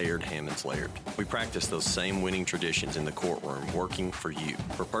firm Laird Hammonds Laird. We practice those same winning traditions in the courtroom, working for you.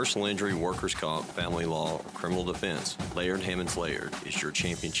 For personal injury, workers' comp, family law, or criminal defense, Laird Hammonds Laird is your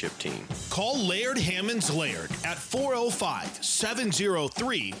championship team. Call Laird Hammonds Laird at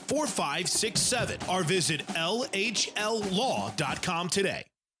 405-703-4567 or visit LHLlaw.com today.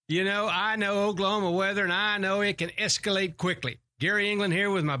 You know, I know Oklahoma weather, and I know it can escalate quickly. Gary England here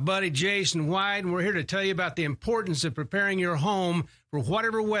with my buddy Jason White, and we're here to tell you about the importance of preparing your home for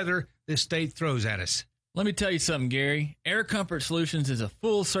whatever weather this state throws at us. Let me tell you something, Gary. Air Comfort Solutions is a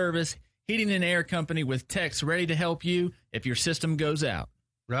full-service heating and air company with techs ready to help you if your system goes out.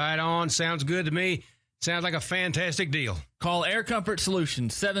 Right on. Sounds good to me. Sounds like a fantastic deal. Call Air Comfort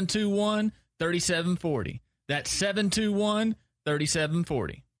Solutions, 721-3740. That's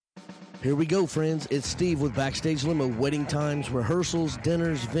 721-3740. Here we go, friends. It's Steve with Backstage Limo. Waiting times, rehearsals,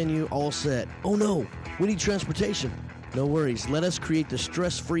 dinners, venue, all set. Oh no, we need transportation. No worries. Let us create the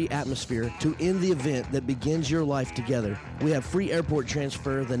stress-free atmosphere to end the event that begins your life together. We have free airport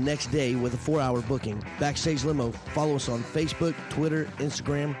transfer the next day with a 4-hour booking. Backstage Limo. Follow us on Facebook, Twitter,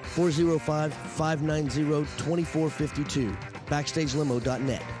 Instagram, 405-590-2452.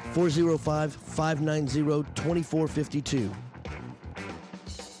 BackstageLimo.net. 405-590-2452.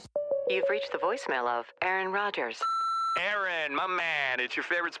 You've reached the voicemail of Aaron Rodgers. Aaron, my man, it's your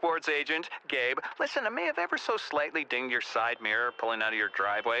favorite sports agent, Gabe. Listen, I may have ever so slightly dinged your side mirror pulling out of your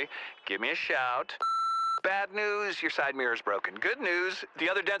driveway. Give me a shout. Bad news, your side mirror's broken. Good news, the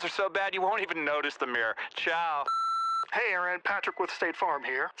other dents are so bad you won't even notice the mirror. Ciao. Hey, Aaron, Patrick with State Farm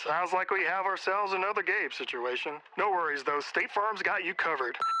here. Sounds like we have ourselves another Gabe situation. No worries, though. State Farm's got you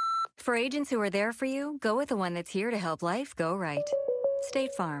covered. For agents who are there for you, go with the one that's here to help life go right.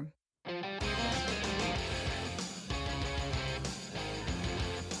 State Farm.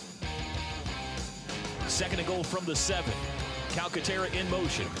 Second and goal from the 7. Calcaterra in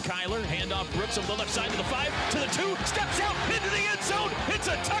motion. Kyler, handoff Brooks on the left side to the 5, to the 2, steps out into the end zone. It's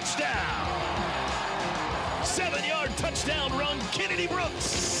a touchdown. 7-yard touchdown run, Kennedy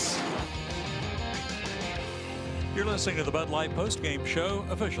Brooks. You're listening to the Bud Light Postgame Show,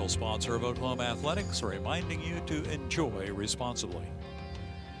 official sponsor of Oklahoma Athletics, reminding you to enjoy responsibly.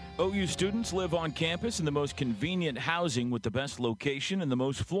 OU students live on campus in the most convenient housing with the best location and the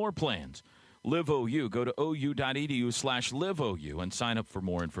most floor plans. Live OU. Go to ou.edu/liveou and sign up for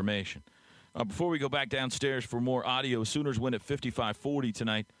more information. Before we go back downstairs for more audio, Sooners win at 55-40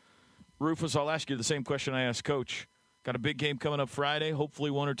 tonight. Rufus, I'll ask you the same question I asked Coach. Got a big game coming up Friday,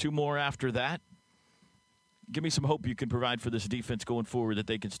 hopefully one or two more after that. Give me some hope you can provide for this defense going forward that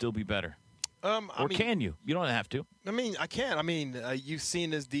they can still be better. Can you? You don't have to. I can. You've seen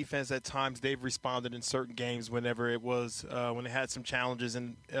this defense at times. They've responded in certain games whenever it was when they had some challenges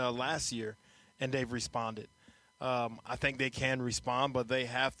in last year, and they've responded. I think they can respond, but they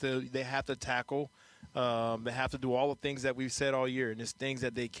have to tackle. They have to do all the things that we've said all year, and it's things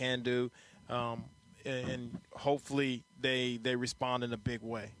that they can do, and hopefully they respond in a big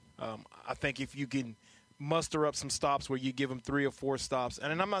way. I think if you can muster up some stops where you give them 3 or 4 stops.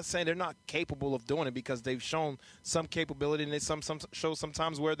 And I'm not saying they're not capable of doing it, because they've shown some capability, and they some show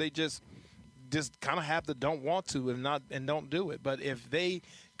sometimes where they just kind of have the don't want to and don't do it. But if they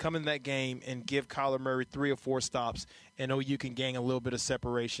come in that game and give Kyler Murray 3 or 4 stops and OU can gain a little bit of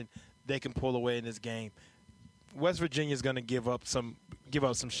separation, they can pull away in this game. West Virginia is going to give up some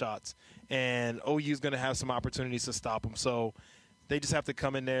shots, and OU is going to have some opportunities to stop them. So they just have to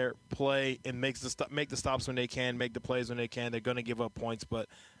come in there, play, and make the stops when they can, make the plays when they can. They're going to give up points, but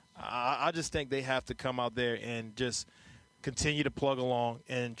I just think they have to come out there and just continue to plug along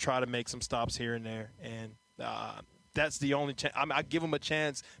and try to make some stops here and there. And that's the only chance. I give them a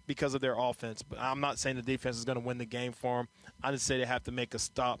chance because of their offense, but I'm not saying the defense is going to win the game for them. I just say they have to make a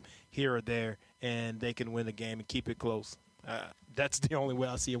stop here or there, and they can win the game and keep it close. That's the only way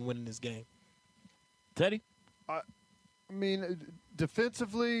I see them winning this game. Teddy? I mean,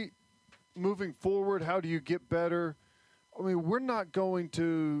 defensively, moving forward, how do you get better? I mean, we're not going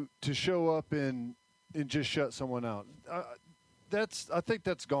to show up and just shut someone out. I think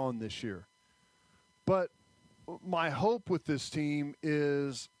that's gone this year. But my hope with this team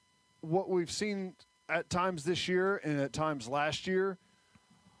is what we've seen at times this year and at times last year.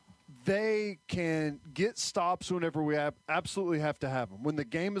 They can get stops whenever we absolutely have to have them. When the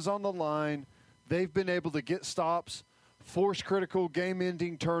game is on the line, they've been able to get stops, force critical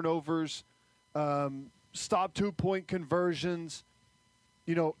game-ending turnovers, stop 2-point conversions.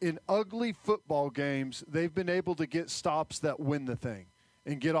 You know, in ugly football games, they've been able to get stops that win the thing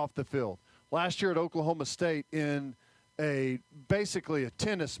and get off the field. Last year at Oklahoma State, in basically a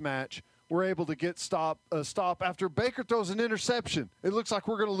tennis match, we're able to get a stop after Baker throws an interception. It looks like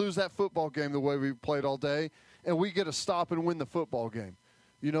we're going to lose that football game the way we played all day, and we get a stop and win the football game.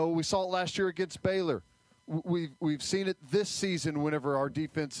 You know, we saw it last year against Baylor. We've seen it this season whenever our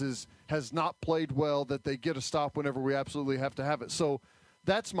defense has not played well, that they get a stop whenever we absolutely have to have it. So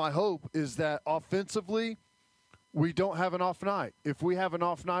that's my hope, is that offensively we don't have an off night. If we have an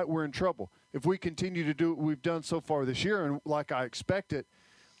off night, we're in trouble. If we continue to do what we've done so far this year, and like I expect it,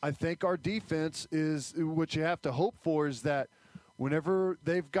 I think our defense is what you have to hope for, is that whenever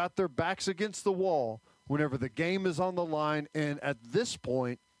they've got their backs against the wall, whenever the game is on the line, and at this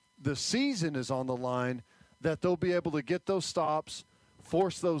point the season is on the line, that they'll be able to get those stops,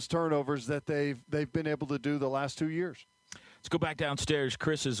 force those turnovers that they've been able to do the last 2 years. Let's go back downstairs.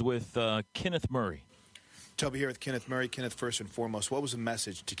 Chris is with Kenneth Murray. Toby here with Kenneth Murray. Kenneth, first and foremost, what was the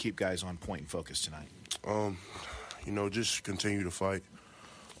message to keep guys on point and focus tonight? You know, just continue to fight.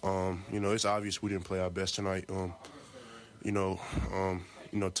 You know, it's obvious we didn't play our best tonight. You know,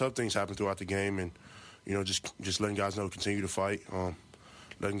 tough things happen throughout the game, and you know, just letting guys know, continue to fight.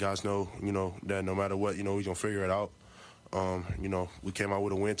 Letting guys know, you know, that no matter what, you know, we're gonna figure it out. You know, we came out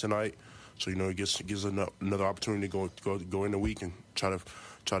with a win tonight, so you know, it gives another opportunity to go in the week and try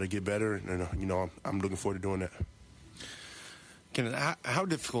to get better. And you know, I'm looking forward to doing that. Kenneth, how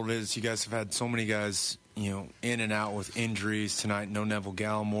difficult it is? You guys have had so many guys, you know, in and out with injuries tonight. No Neville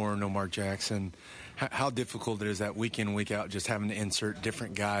Gallimore, no Mark Jackson. How difficult it is that week in, week out, just having to insert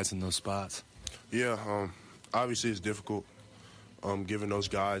different guys in those spots? Yeah, obviously it's difficult, given those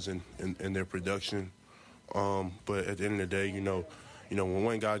guys and their production. But at the end of the day, you know, when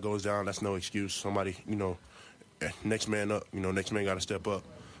one guy goes down, that's no excuse. Somebody, you know, next man up. You know, next man got to step up.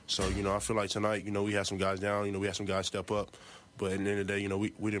 So, you know, I feel like tonight, you know, we had some guys down. You know, we had some guys step up. But at the end of the day, you know,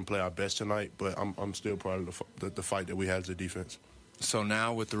 we didn't play our best tonight. But I'm still proud of the fight that we had as a defense. So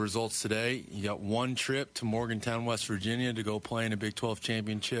now with the results today, you got one trip to Morgantown, West Virginia to go play in a Big 12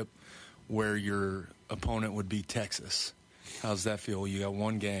 championship where your opponent would be Texas. How does that feel? You got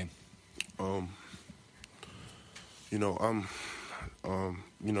one game. You know, I'm,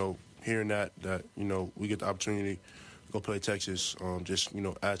 you know, hearing that, you know, we get the opportunity to go play Texas, just, you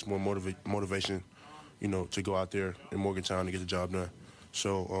know, adds more motivation, you know, to go out there in Morgantown to get the job done.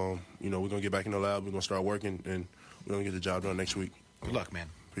 So, you know, we're going to get back in the lab. We're going to start working, and we're going to get the job done next week. Good luck, man.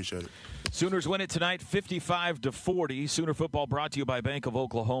 Appreciate it. Sooners win it tonight, 55-40. Sooner football brought to you by Bank of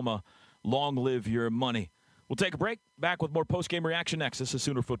Oklahoma. Long live your money. We'll take a break. Back with more post-game reaction next. This is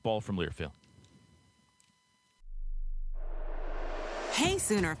Sooner football from Learfield. Hey,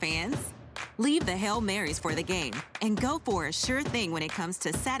 Sooner fans. Leave the Hail Marys for the game and go for a sure thing when it comes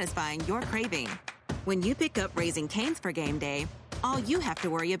to satisfying your craving. When you pick up Raising Cane's for game day, all you have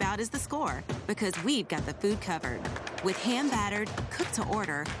to worry about is the score, because we've got the food covered. With hand-battered,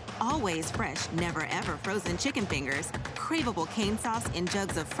 cooked-to-order, always fresh, never-ever frozen chicken fingers, craveable cane sauce, and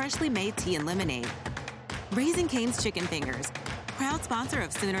jugs of freshly made tea and lemonade. Raising Cane's Chicken Fingers, proud sponsor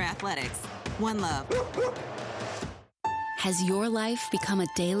of Sooner Athletics. One love. Has your life become a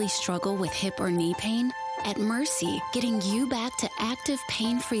daily struggle with hip or knee pain? At Mercy, getting you back to active,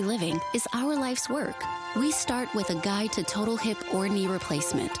 pain-free living is our life's work. We start with a guide to total hip or knee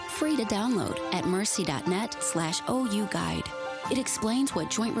replacement, free to download at mercy.net/OU guide. It explains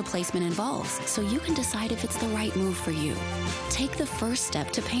what joint replacement involves, so you can decide if it's the right move for you. Take the first step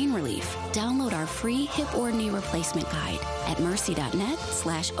to pain relief. Download our free hip or knee replacement guide at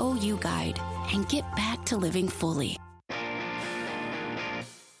mercy.net/OU guide and get back to living fully.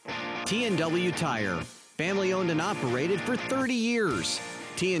 T&W Tire, family owned and operated for 30 years.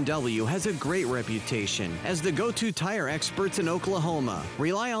 T&W has a great reputation as the go-to tire experts in Oklahoma.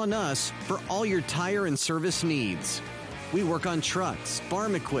 Rely on us for all your tire and service needs. We work on trucks,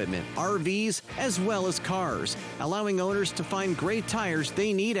 farm equipment, RVs, as well as cars, allowing owners to find great tires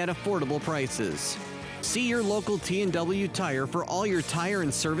they need at affordable prices. See your local T&W Tire for all your tire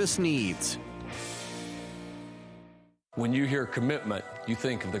and service needs. When you hear commitment, you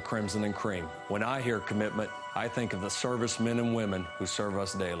think of the Crimson and Cream. When I hear commitment, I think of the servicemen and women who serve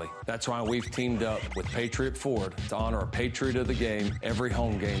us daily. That's why we've teamed up with Patriot Ford to honor a Patriot of the Game every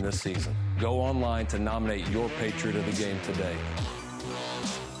home game this season. Go online to nominate your Patriot of the Game today.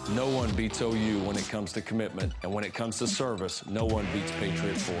 No one beats OU when it comes to commitment, and when it comes to service, no one beats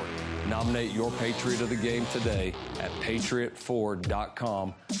Patriot Ford. Nominate your Patriot of the Game today at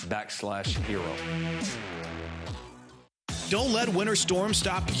patriotford.com/hero. Don't let winter storms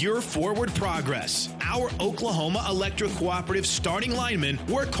stop your forward progress. Our Oklahoma Electric Cooperative starting linemen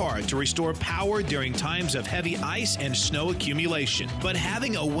work hard to restore power during times of heavy ice and snow accumulation. But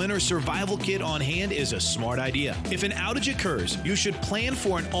having a winter survival kit on hand is a smart idea. If an outage occurs, you should plan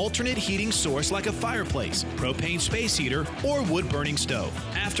for an alternate heating source like a fireplace, propane space heater, or wood-burning stove.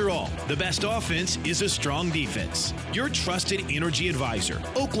 After all, the best offense is a strong defense. Your trusted energy advisor,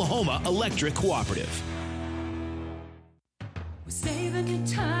 Oklahoma Electric Cooperative. Saving you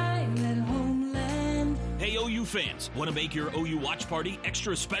time at Homeland. Hey, OU fans, want to make your OU watch party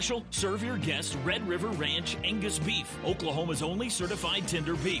extra special? Serve your guests Red River Ranch Angus beef, Oklahoma's only certified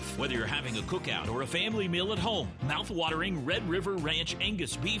tender beef. Whether you're having a cookout or a family meal at home, mouth-watering Red River Ranch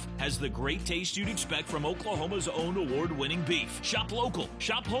Angus beef has the great taste you'd expect from Oklahoma's own award-winning beef. Shop local.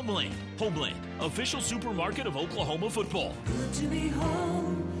 Shop Homeland. Homeland, official supermarket of Oklahoma football. Good to be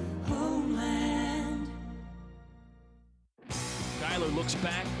home, Homeland. Kyler looks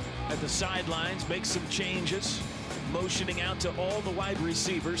back at the sidelines, makes some changes, motioning out to all the wide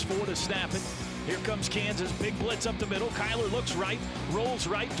receivers. 4 to snap it. Here comes Kansas. Big blitz up the middle. Kyler looks right, rolls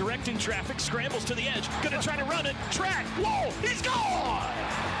right, directing traffic, scrambles to the edge. Going to try to run it. Track. Whoa, he's gone!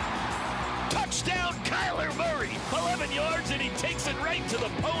 Touchdown, Kyler Murray. 11 yards, and he takes it right to the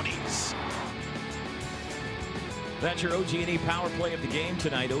ponies. That's your OG&E power play of the game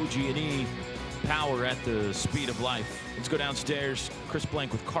tonight. OG&E power at the speed of life. Let's go downstairs. Chris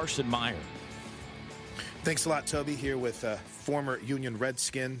Blank with Carson Meyer. Thanks a lot, Toby, here with former Union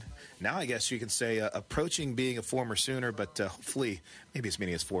Redskin. Now I guess you can say approaching being a former Sooner, but hopefully maybe as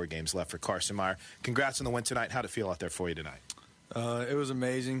many as 4 games left for Carson Meyer. Congrats on the win tonight. How'd it feel out there for you tonight? It was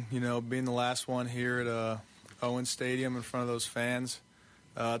amazing, being the last one here at Owen Stadium in front of those fans.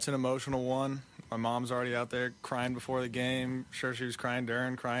 It's an emotional one. My mom's already out there crying before the game. Sure, she was crying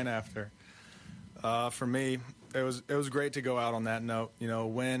during, crying after. For me, it was great to go out on that note.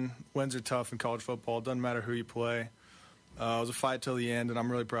 Wins are tough in college football. It doesn't matter who you play. It was a fight till the end, and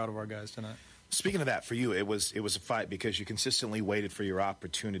I'm really proud of our guys tonight. Speaking of that, for you, it was a fight because you consistently waited for your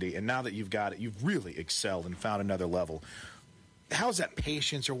opportunity, and now that you've got it, you've really excelled and found another level. How's that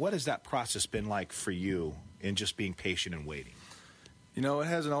patience, or what has that process been like for you in just being patient and waiting? It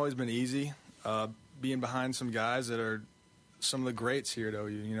hasn't always been easy. Being behind some guys that are some of the greats here at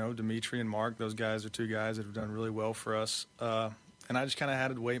OU, Dimitri and Mark, those guys are 2 guys that have done really well for us. And I just kind of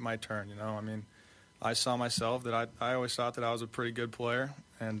had to wait my turn, I saw myself that I always thought that I was a pretty good player,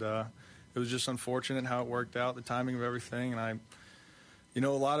 and it was just unfortunate how it worked out, the timing of everything. And a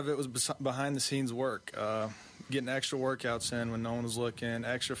lot of it was behind-the-scenes work, getting extra workouts in when no one was looking,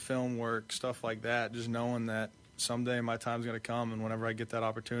 extra film work, stuff like that, just knowing that someday my time's going to come, and whenever I get that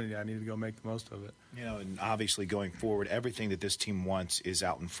opportunity, I need to go make the most of it. And obviously going forward, everything that this team wants is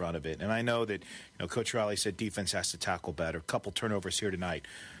out in front of it. And I know that, Coach Riley said defense has to tackle better. A couple turnovers here tonight.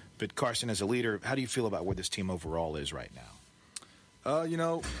 But Carson, as a leader, how do you feel about where this team overall is right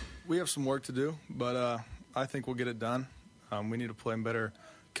now? We have some work to do, but I think we'll get it done. We need to play better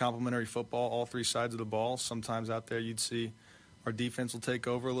complementary football, all 3 sides of the ball. Sometimes out there you'd see our defense will take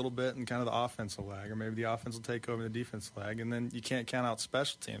over a little bit and kind of the offense will lag, or maybe the offense will take over and the defense will lag, and then you can't count out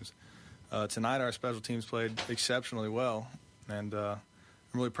special teams. Tonight our special teams played exceptionally well, and I'm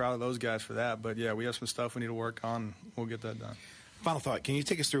really proud of those guys for that. But, yeah, we have some stuff we need to work on. We'll get that done. Final thought, can you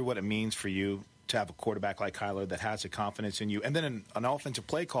take us through what it means for you to have a quarterback like Kyler that has the confidence in you, and then an offensive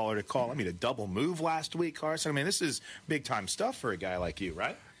play caller to call, a double move last week, Carson? This is big-time stuff for a guy like you,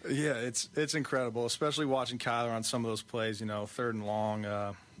 right? Yeah, it's incredible, especially watching Kyler on some of those plays, 3rd and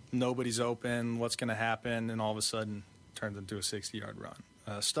long, nobody's open, what's going to happen, and all of a sudden turns into a 60-yard run.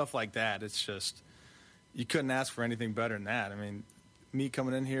 Stuff like that, it's just, you couldn't ask for anything better than that. Me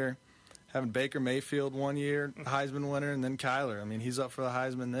coming in here, having Baker Mayfield one year, Heisman winner, and then Kyler. He's up for the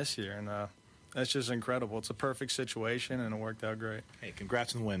Heisman this year, and that's just incredible. It's a perfect situation, and it worked out great. Hey,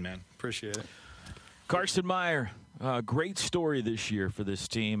 congrats on the win, man. Appreciate it. Carson Meyer, great story this year for this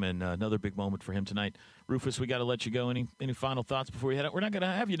team, and another big moment for him tonight. Rufus, we got to let you go. Any final thoughts before we head out? We're not going to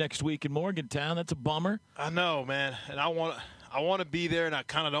have you next week in Morgantown. That's a bummer. I know, man, and I want to be there, and I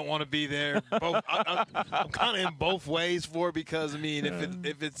kind of don't want to be there. I'm kind of in both ways for it because, I mean,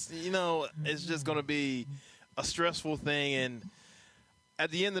 if it's it's just going to be a stressful thing. And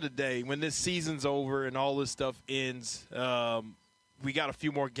at the end of the day, when this season's over and all this stuff ends, we got a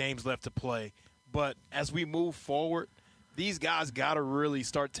few more games left to play. But as we move forward, these guys got to really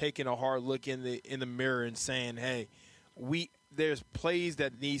start taking a hard look in the mirror and saying, hey, there's plays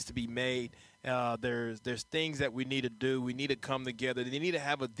that needs to be made. There's things that we need to do. We need to come together. They need to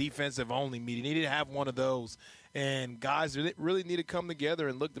have a defensive-only meeting. They need to have one of those. And guys really need to come together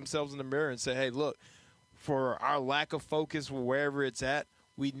and look themselves in the mirror and say, hey, look, for our lack of focus wherever it's at,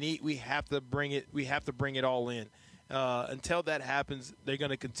 we have to bring it all in. Until that happens, they're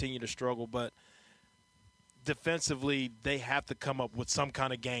going to continue to struggle. But defensively, they have to come up with some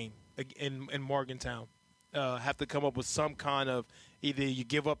kind of game in Morgantown. Have to come up with some kind of either you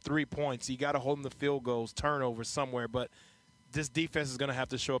give up 3 points, you got to hold them to field goals, turnovers somewhere. But this defense is going to have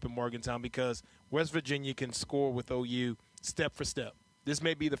to show up in Morgantown because West Virginia can score with OU step for step. This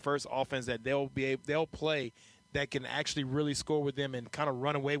may be the first offense that they'll play that can actually really score with them and kind of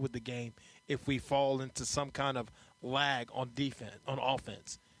run away with the game if we fall into some kind of lag on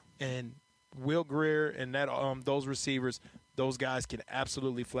offense. And Will Greer and those receivers, those guys can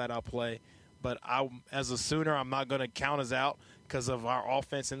absolutely flat out play. But as a Sooner, I'm not going to count us out because of our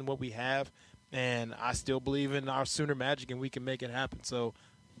offense and what we have. And I still believe in our Sooner magic, and we can make it happen. So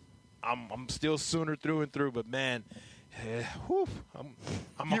I'm still Sooner through and through. But, man, I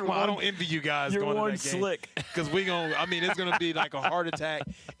don't envy you guys going to that game. Slick. Because it's going to be like a heart attack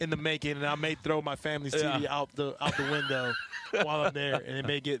in the making, and I may throw my family's TV out the window while I'm there, and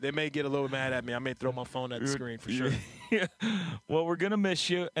they may get a little mad at me. I may throw my phone at the screen for sure. Well, we're going to miss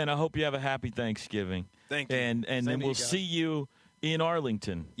you, and I hope you have a happy Thanksgiving. Thank you. And then we'll see you in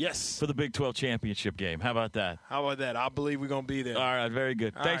Arlington. Yes. For the Big 12 championship game. How about that? I believe we're going to be there. All right, very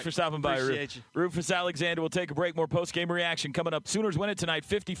good. Thanks for stopping by. Appreciate you. Rufus Alexander. We'll take a break. More post-game reaction coming up. Sooners win it tonight,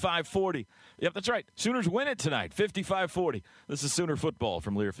 55-40. Yep, that's right. Sooners win it tonight, 55-40. This is Sooner football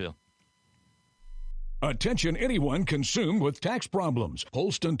from Learfield. Attention anyone consumed with tax problems.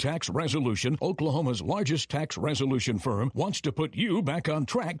 Holston Tax Resolution, Oklahoma's largest tax resolution firm, wants to put you back on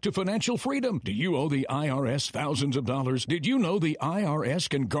track to financial freedom. Do you owe the IRS thousands of dollars? Did you know the IRS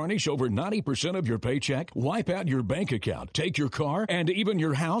can garnish over 90% of your paycheck, wipe out your bank account, take your car, and even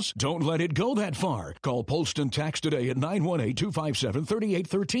your house? Don't let it go that far. Call Holston Tax today at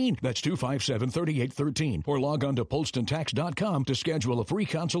 918-257-3813. That's 257-3813. Or log on to holstontax.com to schedule a free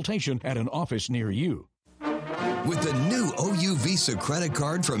consultation at an office near you. With the new OU Visa credit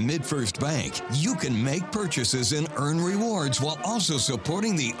card from MidFirst Bank, you can make purchases and earn rewards while also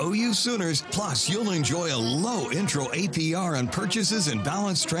supporting the OU Sooners. Plus, you'll enjoy a low intro APR on purchases and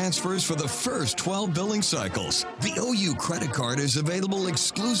balance transfers for the first 12 billing cycles. The OU credit card is available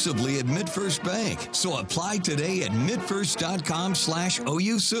exclusively at MidFirst Bank. So apply today at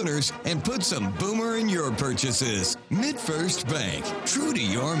midfirst.com/OU Sooners and put some boomer in your purchases. MidFirst Bank, true to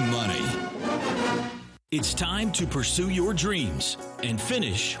your money. It's time to pursue your dreams and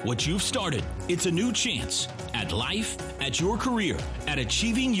finish what you've started. It's a new chance at life, at your career, at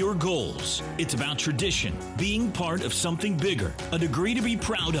achieving your goals. It's about tradition, being part of something bigger, a degree to be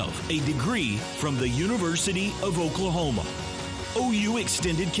proud of, a degree from the University of Oklahoma. OU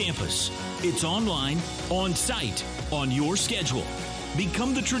Extended Campus. It's online, on site, on your schedule.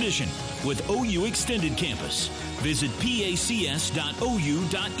 Become the tradition with OU Extended Campus. Visit pacs.ou.edu.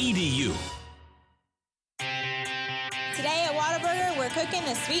 Today at Whataburger, we're cooking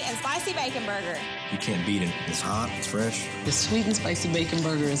the sweet and spicy bacon burger. You can't beat it. It's hot, it's fresh. The sweet and spicy bacon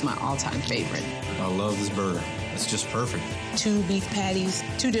burger is my all-time favorite. I love this burger. It's just perfect. 2 beef patties,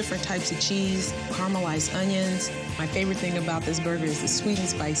 2 different types of cheese, caramelized onions. My favorite thing about this burger is the sweet and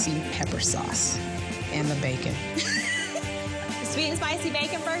spicy pepper sauce and the bacon. The sweet and spicy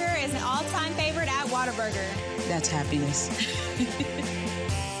bacon burger is an all-time favorite at Whataburger. That's happiness.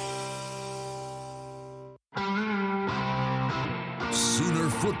 Sooner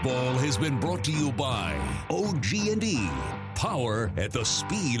football has been brought to you by OG&E. Power at the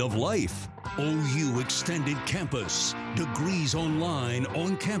speed of life. OU Extended Campus. Degrees online,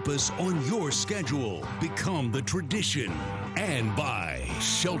 on campus, on your schedule. Become the tradition. And by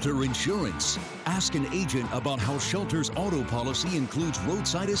Shelter Insurance. Ask an agent about how Shelter's auto policy includes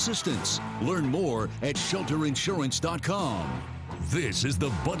roadside assistance. Learn more at shelterinsurance.com. This is the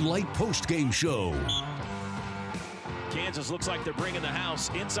Bud Light postgame show. Kansas looks like they're bringing the house.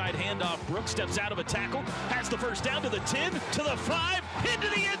 Inside handoff. Brooks steps out of a tackle. Has the first down to the 10, to the 5, into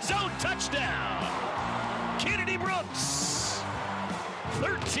the end zone. Touchdown. Kennedy Brooks.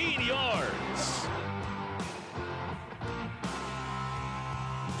 13 yards.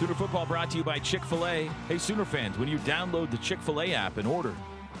 Sooner football brought to you by Chick-fil-A. Hey, Sooner fans, when you download the Chick-fil-A app and order,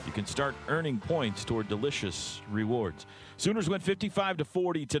 you can start earning points toward delicious rewards. Sooners win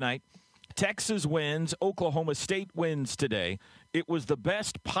 55-40 tonight. Texas wins. Oklahoma State wins today. It was the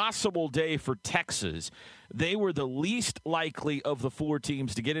best possible day for Texas. They were the least likely of the 4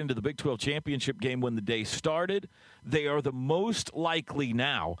 teams to get into the Big 12 championship game when the day started. They are the most likely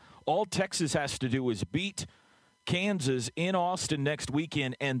now. All Texas has to do is beat Kansas in Austin next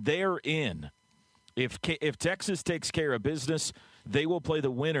weekend, and they're in. If Texas takes care of business, they will play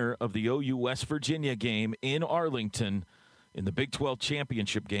the winner of the OU West Virginia game in Arlington in the Big 12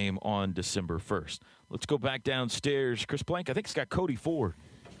 championship game on December 1st. Let's go back downstairs. Chris Blank, I think it's got Cody Ford.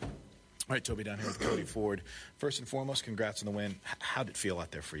 All right, Toby, down here with Cody Ford. First and foremost, congrats on the win. How did it feel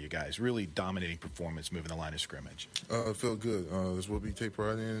out there for you guys? Really dominating performance, moving the line of scrimmage. It felt good. That's what we take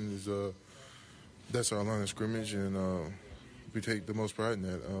pride in. That's our line of scrimmage, and we take the most pride in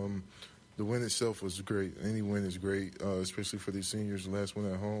that. The win itself was great. Any win is great, especially for these seniors. The last one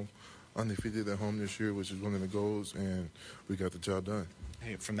at home, undefeated at home this year, which is one of the goals, and we got the job done.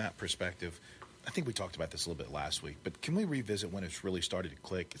 Hey, from that perspective, I think we talked about this a little bit last week, but can we revisit when it's really started to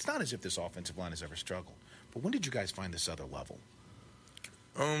click? It's not as if this offensive line has ever struggled, but when did you guys find this other level?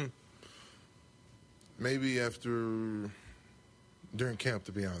 Maybe during camp,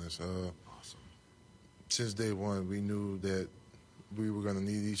 to be honest. Awesome. Since day one, we knew that we were going to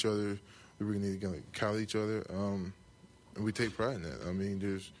need each other. We were going to count each other, and we take pride in that. I mean,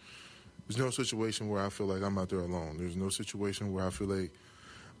 there's no situation where I feel like I'm out there alone. There's no situation where I feel like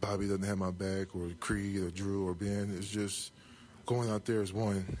Bobby doesn't have my back, or Creed, or Drew, or Ben. It's just going out there as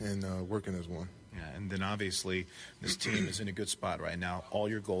one and working as one. Yeah, and then obviously this team is in a good spot right now. All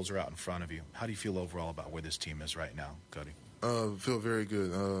your goals are out in front of you. How do you feel overall about where this team is right now, Cody? Feel very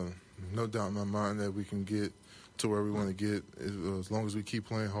good. No doubt in my mind that we can get to where we want to get as long as we keep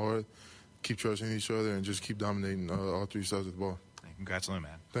playing hard, keep trusting each other, and just keep dominating all 3 sides of the ball. Congrats on that,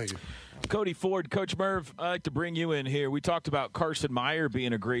 man. Thank you. Cody Ford, Coach Merv, I'd like to bring you in here. We talked about Carson Meyer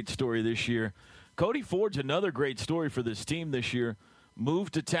being a great story this year. Cody Ford's another great story for this team this year.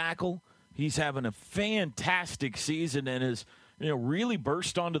 Moved to tackle. He's having a fantastic season and has really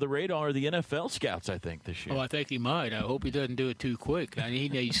burst onto the radar of the NFL scouts, I think, this year. Oh, I think he might. I hope he doesn't do it too quick. I mean, he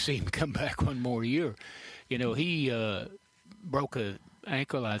needs to see him come back one more year. He broke an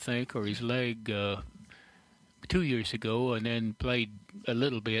ankle, I think, or his leg 2 years ago, and then played a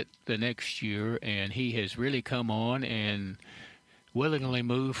little bit the next year, and he has really come on and willingly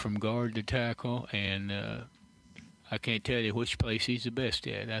moved from guard to tackle, and I can't tell you which place he's the best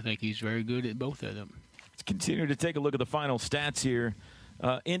at. I think he's very good at both of them. Let's continue to take a look at the final stats here.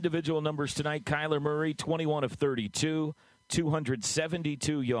 Individual numbers tonight, Kyler Murray, 21 of 32,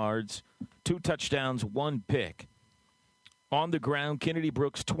 272 yards, 2 touchdowns, 1 pick. On the ground, Kennedy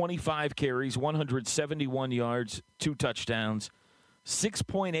Brooks, 25 carries, 171 yards, 2 touchdowns,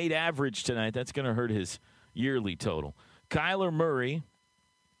 6.8 average tonight. That's going to hurt his yearly total. Kyler Murray,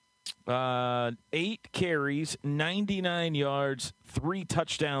 8 carries, 99 yards, 3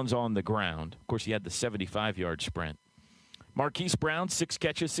 touchdowns on the ground. Of course, he had the 75-yard sprint. Marquise Brown, 6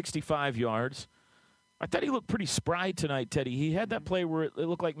 catches, 65 yards. I thought he looked pretty spry tonight, Teddy. He had that play where it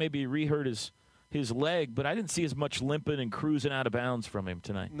looked like maybe he re-hurt his leg, but I didn't see as much limping and cruising out of bounds from him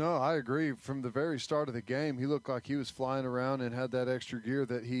tonight. No, I agree. From the very start of the game, he looked like he was flying around and had that extra gear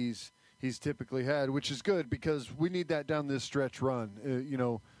that he's typically had, which is good because we need that down this stretch run.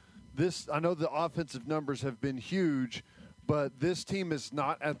 I know the offensive numbers have been huge, but this team is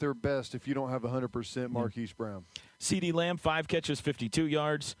not at their best if you don't have 100% Marquise Brown. CeeDee Lamb, 5 catches, 52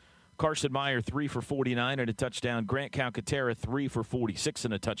 yards. Carson Meyer, 3 for 49 and a touchdown. Grant Calcaterra, 3 for 46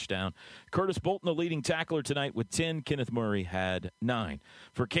 and a touchdown. Curtis Bolton, the leading tackler tonight with 10. Kenneth Murray had 9.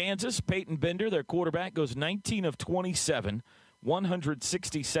 For Kansas, Peyton Bender, their quarterback, goes 19 of 27,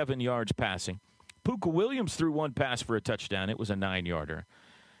 167 yards passing. Puka Williams threw 1 pass for a touchdown. It was a 9-yarder.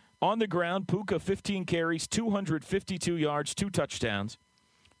 On the ground, Puka, 15 carries, 252 yards, 2 touchdowns.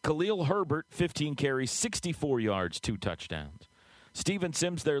 Khalil Herbert, 15 carries, 64 yards, 2 touchdowns. Steven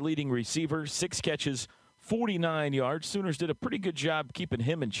Sims, their leading receiver, 6 catches, 49 yards. Sooners did a pretty good job keeping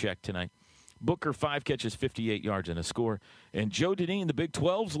him in check tonight. Booker, 5 catches, 58 yards and a score. And Joe Deneen, the Big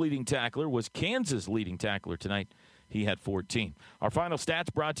 12's leading tackler, was Kansas' leading tackler tonight. He had 14. Our final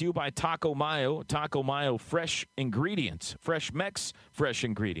stats brought to you by Taco Mayo. Taco Mayo, fresh ingredients. Fresh Mex, fresh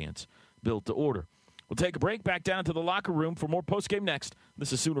ingredients. Built to order. We'll take a break. Back down to the locker room for more postgame next.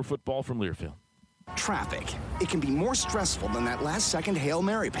 This is Sooner Football from Learfield. Traffic. It can be more stressful than that last-second Hail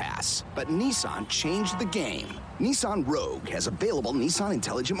Mary pass. But Nissan changed the game. Nissan Rogue has available Nissan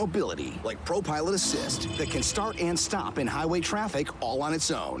Intelligent Mobility, like ProPilot Assist, that can start and stop in highway traffic all on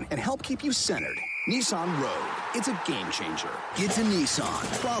its own and help keep you centered. Nissan Rogue. It's a game changer. It's a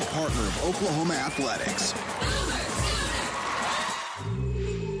Nissan, proud partner of Oklahoma Athletics.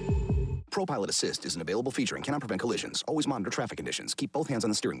 ProPilot Assist is an available feature and cannot prevent collisions. Always monitor traffic conditions. Keep both hands on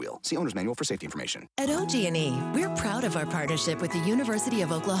the steering wheel. See owner's manual for safety information. At OG&E, we're proud of our partnership with the University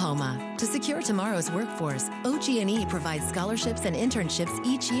of Oklahoma. To secure tomorrow's workforce, OG&E provides scholarships and internships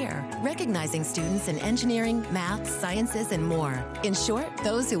each year, recognizing students in engineering, math, sciences, and more. In short,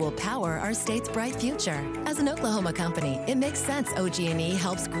 those who will power our state's bright future. As an Oklahoma company, it makes sense OG&E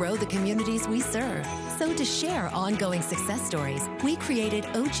helps grow the communities we serve. So to share ongoing success stories, we created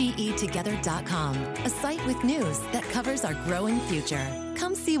OGEtogether.com, a site with news that covers our growing future.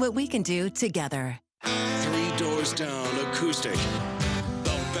 Come see what we can do together. 3 Doors Down acoustic.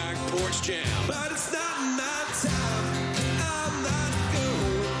 The Back Porch Jam. But it's not my time. I'm not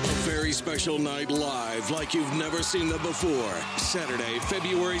going. A very special night live like you've never seen them before. Saturday,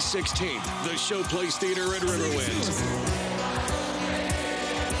 February 16th, the Showplace Theater at Riverwind.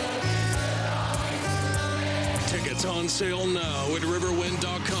 Tickets on sale now at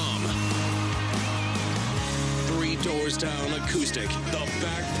riverwind.com. 3 Doors Down acoustic, the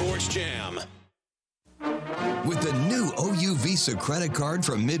Back Porch Jam. With the new OU Visa credit card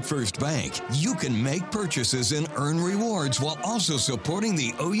from MidFirst Bank, you can make purchases and earn rewards while also supporting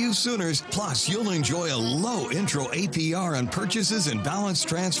the OU Sooners. Plus, you'll enjoy a low intro APR on purchases and balance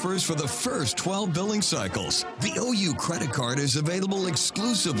transfers for the first 12 billing cycles. The OU credit card is available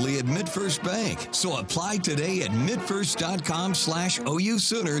exclusively at MidFirst Bank. So apply today at midfirst.com/OU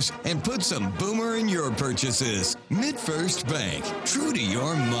Sooners and put some boomer in your purchases. MidFirst Bank, true to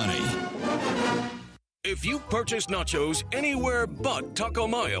your money. If you purchase nachos anywhere but Taco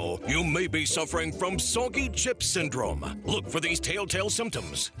Mayo, you may be suffering from soggy chip syndrome. Look for these telltale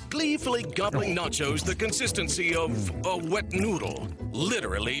symptoms. Gleefully gobbling nachos the consistency of a wet noodle.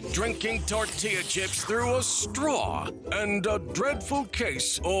 Literally drinking tortilla chips through a straw. And a dreadful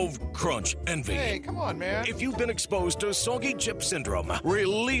case of crunch envy. Hey, come on, man. If you've been exposed to soggy chip syndrome,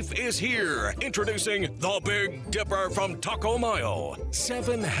 relief is here. Introducing the Big Dipper from Taco Mayo.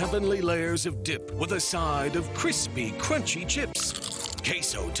 7 heavenly layers of dip with a side of crispy, crunchy chips.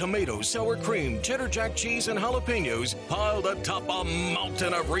 Queso, tomato, sour cream, cheddar jack cheese, and jalapenos piled atop a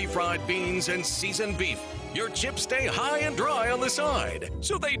mountain of refried beans and seasoned beef. Your chips stay high and dry on the side,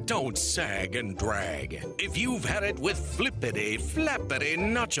 so they don't sag and drag. If you've had it with flippity, flappity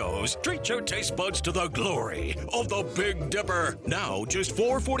nachos, treat your taste buds to the glory of the Big Dipper. Now just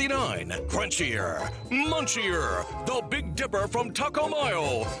 $4.49. Crunchier, munchier, the Big Dipper from Taco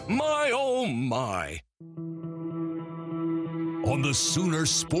Mayo. My, oh, my. On the Sooner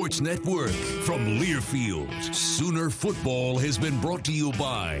Sports Network from Learfield, Sooner Football has been brought to you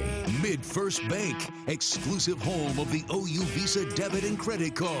by MidFirst Bank, exclusive home of the OU Visa debit and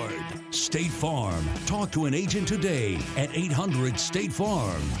credit card. State Farm. Talk to an agent today at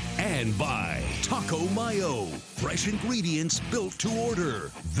 800-STATE-FARM. And by Taco Mayo, fresh ingredients built to order.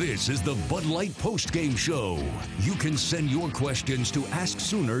 This is the Bud Light postgame show. You can send your questions to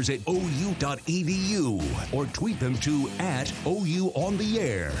AskSooners at OU.edu or tweet them to @OU on the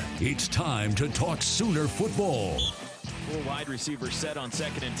air. It's time to talk Sooner football. 4 wide receivers set on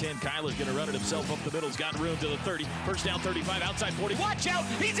 2nd and 10. Kyler's going to run it himself up the middle. He's got room to the 30. First down, 35, outside 40. Watch out!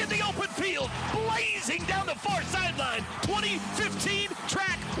 He's in the open field, blazing down the far sideline. 20, 15,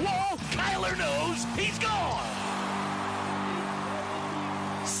 track, wall. Kyler knows he's gone.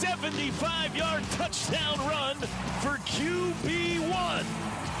 75-yard touchdown run for QB1.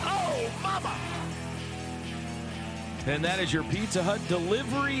 Oh, mama! And that is your Pizza Hut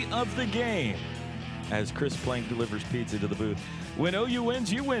delivery of the game, as Chris Plank delivers pizza to the booth. When OU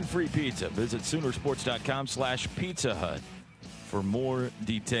wins, you win free pizza. Visit Soonersports.com/Pizza Hut for more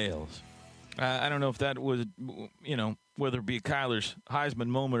details. I don't know if that was, whether it be Kyler's Heisman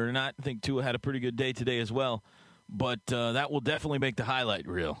moment or not. I think Tua had a pretty good day today as well. But that will definitely make the highlight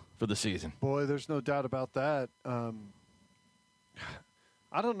reel for the season. Boy, there's no doubt about that. I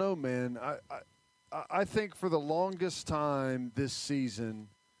don't know, man. I think for the longest time this season,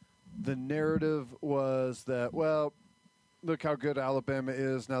 the narrative was that, well, look how good Alabama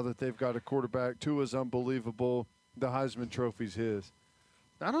is now that they've got a quarterback. Tua's unbelievable. The Heisman Trophy's his.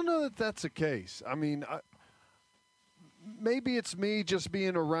 I don't know that that's the case. I mean, maybe it's me just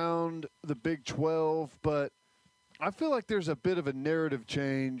being around the Big 12, but I feel like there's a bit of a narrative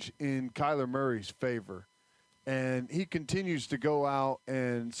change in Kyler Murray's favor, and he continues to go out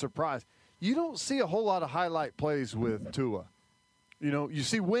and surprise. You don't see a whole lot of highlight plays with Tua. You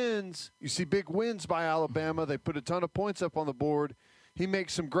see wins. You see big wins by Alabama. They put a ton of points up on the board. He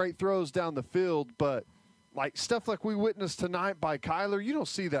makes some great throws down the field, but stuff like we witnessed tonight by Kyler, you don't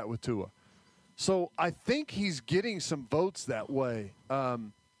see that with Tua. So I think he's getting some votes that way.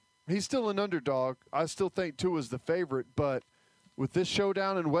 He's still an underdog. I still think Tua's the favorite, but with this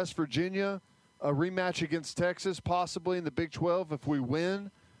showdown in West Virginia, a rematch against Texas, possibly in the Big 12 if we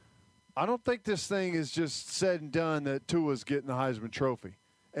win, I don't think this thing is just said and done that Tua's getting the Heisman Trophy.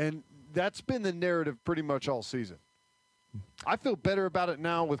 And that's been the narrative pretty much all season. I feel better about it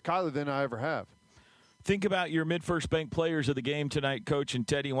now with Kyler than I ever have. Think about your MidFirst Bank players of the game tonight, Coach and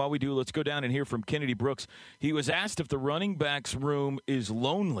Teddy. And while we do, let's go down and hear from Kennedy Brooks. He was asked if the running backs room is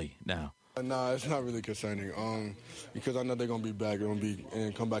lonely now. Nah, it's not really concerning because I know they're going to be back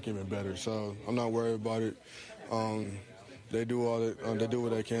and come back even better. So I'm not worried about it. They do they do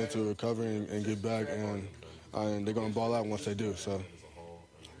what they can to recover and get back, and they're going to ball out once they do. So,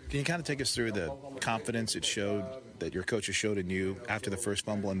 can you kind of take us through the confidence it showed that your coaches showed in you after the first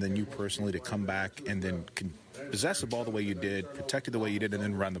fumble, and then you personally to come back and then possess the ball the way you did, protect it the way you did, and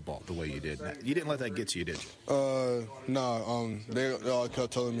then run the ball the way you did? You didn't let that get to you, did you? No. They all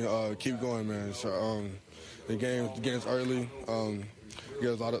kept telling me, keep going, man. So the game's early.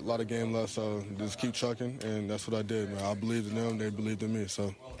 There's a lot of game left, so just keep trucking, and that's what I did, man. I believed in them, they believed in me.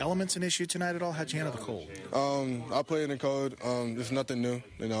 So, elements an issue tonight at all? How'd you handle the cold? I played in the cold. It's nothing new.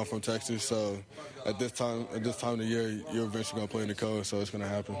 I'm from Texas, so at this time of the year, you're eventually gonna play in the cold, so it's gonna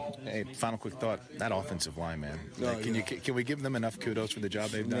happen. Hey, final quick thought: that offensive line, man. No, can we give them enough kudos for the job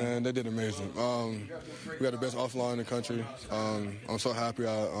they've done? Man, they did amazing. We got the best offensive line in the country. I'm so happy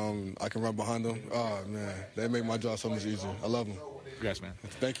I can run behind them. Oh man, they make my job so much easier. I love them. Yes, man.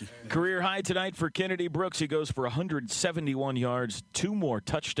 Thank you. Career high tonight for Kennedy Brooks. He goes for 171 yards, 2 more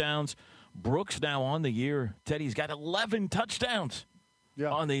touchdowns. Brooks now on the year. Teddy's got 11 touchdowns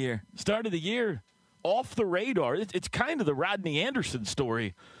on the year. Start of the year, off the radar. It's kind of the Rodney Anderson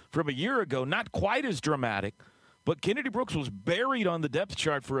story from a year ago. Not quite as dramatic, but Kennedy Brooks was buried on the depth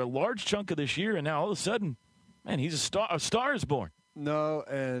chart for a large chunk of this year, and now all of a sudden, man, he's a star. A star is born. No,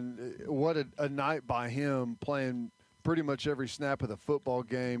 and what a night by him playing pretty much every snap of the football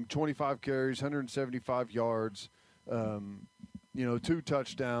game. 25 carries, 175 yards, 2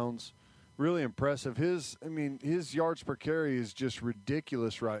 touchdowns. Really impressive. His yards per carry is just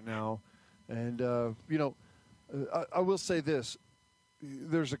ridiculous right now. And, I will say this.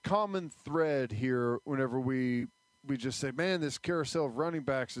 There's a common thread here whenever we just say, man, this carousel of running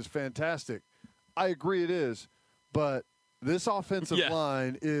backs is fantastic. I agree it is, but this offensive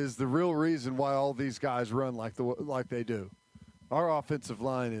line is the real reason why all these guys run like they do. Our offensive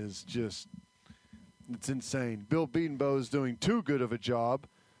line is it's insane. Bill Bedenbaugh is doing too good of a job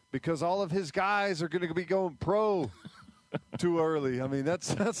because all of his guys are going to be going pro too early. I mean,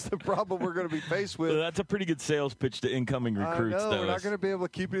 that's the problem we're going to be faced with. That's a pretty good sales pitch to incoming recruits. I know, we're not going to be able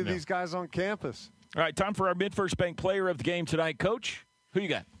to keep any of these guys on campus. All right, time for our MidFirst Bank player of the game tonight. Coach, who you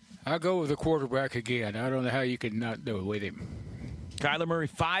got? I'll go with the quarterback again. I don't know how you could not do it with him. Kyler Murray,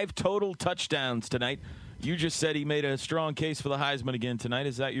 5 total touchdowns tonight. You just said he made a strong case for the Heisman again tonight.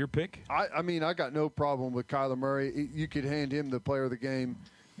 Is that your pick? I got no problem with Kyler Murray. You could hand him the player of the game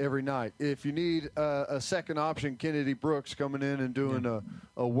every night. If you need a second option, Kennedy Brooks coming in and doing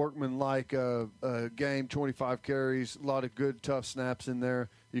a workman-like game, 25 carries, a lot of good, tough snaps in there.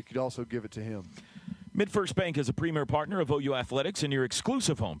 You could also give it to him. MidFirst Bank is a premier partner of OU Athletics and your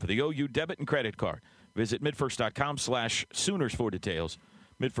exclusive home for the OU debit and credit card. Visit midfirst.com/Sooners for details.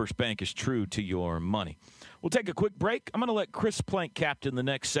 MidFirst Bank is true to your money. We'll take a quick break. I'm going to let Chris Plank captain the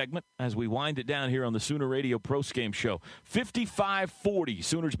next segment as we wind it down here on the Sooner Radio Postgame Show. 55-40,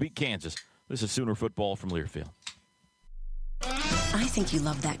 Sooners beat Kansas. This is Sooner football from Learfield. I think you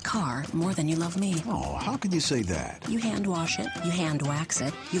love that car more than you love me. Oh, how could you say that? You hand wash it, you hand wax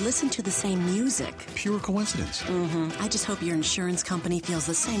it, you listen to the same music. Pure coincidence. I just hope your insurance company feels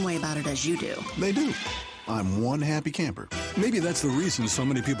the same way about it as you do. They do. I'm one happy camper. Maybe that's the reason so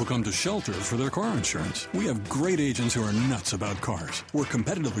many people come to Shelter for their car insurance. We have great agents who are nuts about cars. We're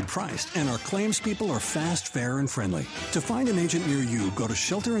competitively priced, and our claims people are fast, fair, and friendly. To find an agent near you, go to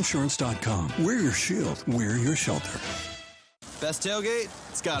shelterinsurance.com. We're your shield. We're your shelter. Best tailgate?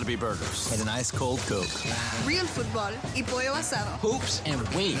 It's got to be burgers. And an ice cold Coke. Real football y pollo asado. Hoops and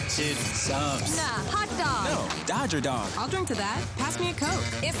wings. Dude, subs. Nah, hot dog. No, Dodger dog. I'll drink to that. Pass me a Coke.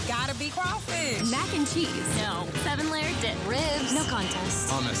 It's gotta be crawfish. Mac and cheese. No. 7-layer dip. Ribs. No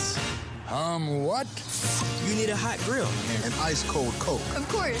contest. Hummus. What? You need a hot grill. And ice cold Coke. Of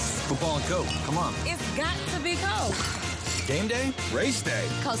course. Football and Coke. Come on. It's got to be Coke. Game day? Race day.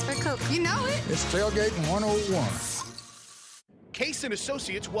 Calls for Coke. You know it. It's Tailgating 101. Case &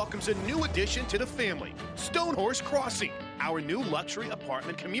 Associates welcomes a new addition to the family, Stonehorse Crossing, our new luxury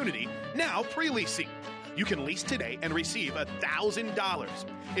apartment community, now pre-leasing. You can lease today and receive $1,000.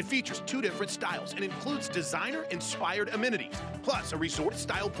 It features 2 different styles and includes designer-inspired amenities, plus a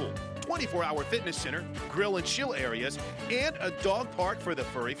resort-style pool, 24-hour fitness center, grill and chill areas, and a dog park for the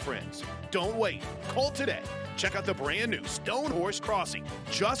furry friends. Don't wait. Call today. Check out the brand-new Stonehorse Crossing,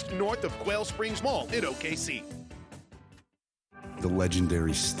 just north of Quail Springs Mall in OKC. The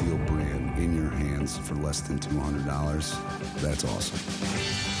legendary Steel brand in your hands for less than $200. That's awesome.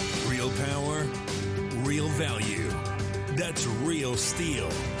 Real power, real value. That's real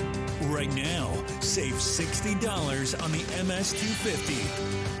Steel. Right now, save $60 on the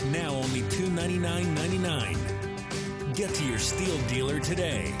MS250. Now only $299.99. Get to your Steel dealer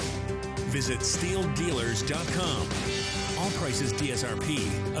today. Visit steeldealers.com. All prices DSRP.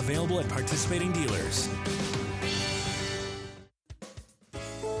 Available at participating dealers.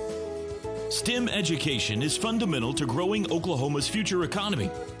 STEM education is fundamental to growing Oklahoma's future economy,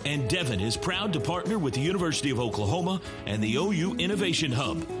 and Devon is proud to partner with the University of Oklahoma and the OU Innovation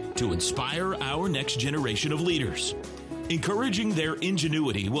Hub to inspire our next generation of leaders. Encouraging their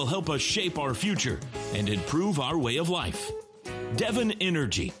ingenuity will help us shape our future and improve our way of life. Devon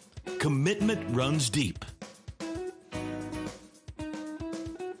Energy. Commitment runs deep.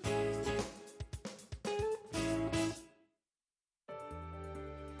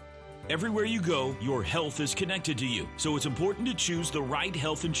 Everywhere you go, your health is connected to you, so it's important to choose the right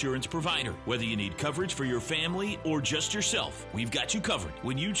health insurance provider. Whether you need coverage for your family or just yourself, we've got you covered.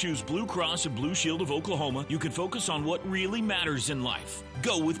 When you choose Blue Cross and Blue Shield of Oklahoma, you can focus on what really matters in life.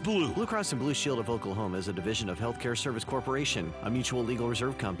 Go with Blue. Blue Cross and Blue Shield of Oklahoma is a division of Healthcare Service Corporation, a mutual legal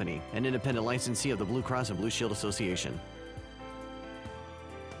reserve company, an independent licensee of the Blue Cross and Blue Shield Association.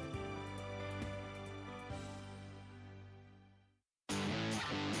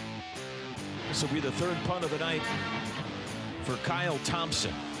 This will be the third punt of the night for Kyle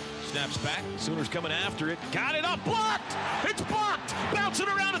Thompson. Snaps back. Sooners coming after it. Got it up. Blocked. It's blocked. Bouncing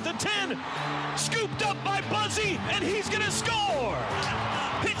around at the 10. Scooped up by Buzzy, and he's going to score.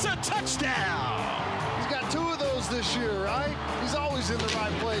 It's a touchdown. He's got 2 of those this year, right? He's always in the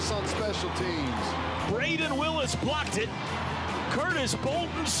right place on special teams. Braden Willis blocked it. Curtis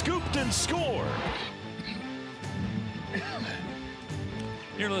Bolton scooped and scored.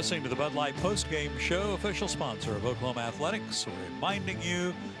 You're listening to the Bud Light Postgame Show, official sponsor of Oklahoma Athletics, reminding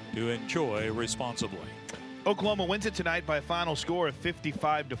you to enjoy responsibly. Oklahoma wins it tonight by a final score of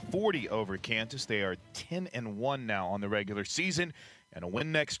 55-40 over Kansas. They are 10-1 now on the regular season, and a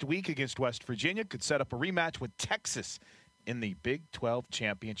win next week against West Virginia could set up a rematch with Texas in the Big 12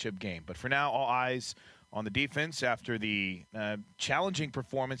 championship game. But for now, all eyes on the defense after the challenging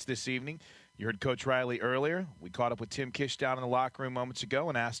performance this evening. You heard Coach Riley earlier. We caught up with Tim Kish down in the locker room moments ago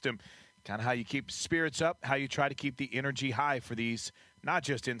and asked him kind of how you keep spirits up, how you try to keep the energy high for these, not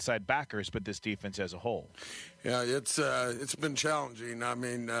just inside backers, but this defense as a whole. Yeah, it's been challenging. I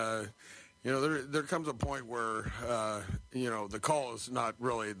mean, there comes a point where, the call is not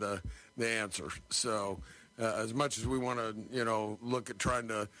really the answer. So as much as we want to, look at trying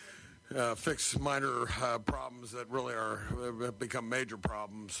to fix minor problems that really have become major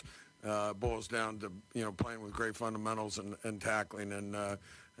problems, boils down to playing with great fundamentals and tackling, and I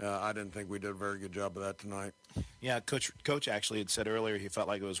didn't think we did a very good job of that tonight. Yeah, Coach actually had said earlier he felt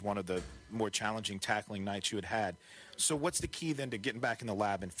like it was one of the more challenging tackling nights you had had. So what's the key then to getting back in the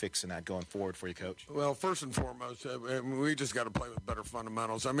lab and fixing that going forward for you, Coach? Well, first and foremost, we just got to play with better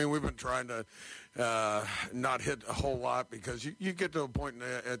fundamentals. I mean, we've been trying to not hit a whole lot because you get to a point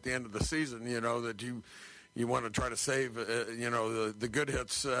at the end of the season, that you want to try to save, the good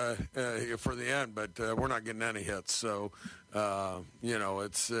hits for the end, but we're not getting any hits. So,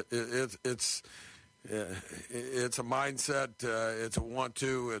 it's a mindset. It's a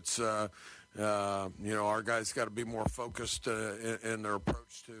want-to. It's our guys got to be more focused in their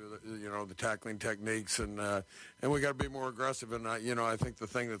approach to the tackling techniques, and we got to be more aggressive. And I think the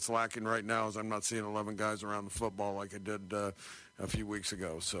thing that's lacking right now is I'm not seeing 11 guys around the football like I did a few weeks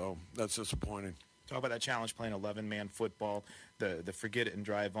ago. So that's disappointing. Talk about that challenge playing 11-man football, the forget it and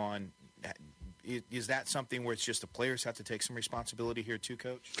drive on. is that something where it's just the players have to take some responsibility here too,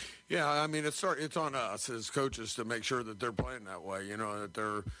 Coach? Yeah, I mean, it's on us as coaches to make sure that they're playing that way.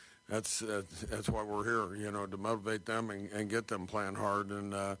 That that's why we're here. To motivate them and get them playing hard.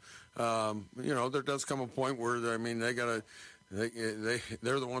 And there does come a point where they gotta.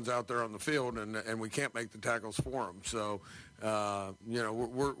 They're the ones out there on the field, and we can't make the tackles for them. So,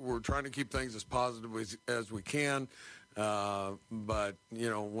 we're trying to keep things as positive as we can. But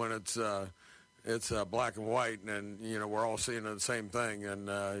when it's black and white, and we're all seeing the same thing, and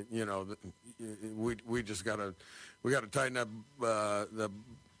we just gotta tighten up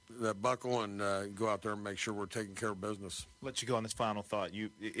the buckle and go out there and make sure we're taking care of business. Let you go on this final thought.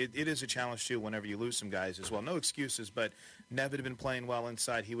 It is a challenge too whenever you lose some guys as well. No excuses, but Nevitt had been playing well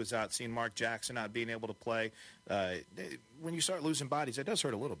inside. He was out. Seeing Mark Jackson not being able to play. When you start losing bodies, that does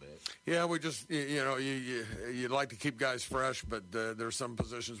hurt a little bit. Yeah, we just you'd like to keep guys fresh, but there's some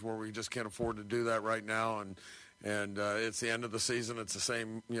positions where we just can't afford to do that right now, and it's the end of the season. It's the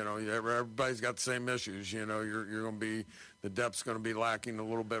same, everybody's got the same issues. You're going to be, the depth's going to be lacking a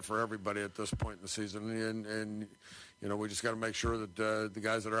little bit for everybody at this point in the season. And we just got to make sure that the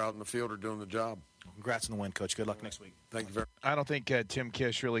guys that are out in the field are doing the job. Congrats on the win, Coach. Good luck next week. Thank you very much. I don't think Tim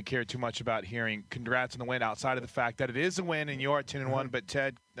Kish really cared too much about hearing congrats on the win outside of the fact that it is a win and you are 10-1. But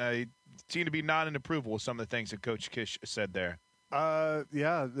Ted, you seem to be not in approval with some of the things that Coach Kish said there.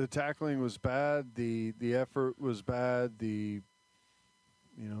 Yeah, the tackling was bad. The effort was bad. The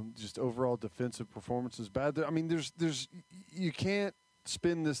just overall defensive performance is bad. I mean, there's you can't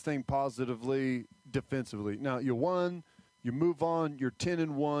spin this thing positively defensively. Now you won, you move on. You're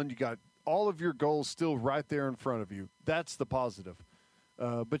 10-1. You got all of your goals still right there in front of you. That's the positive.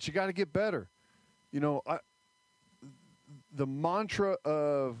 But you got to get better. The mantra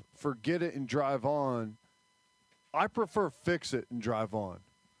of forget it and drive on. I prefer fix it and drive on,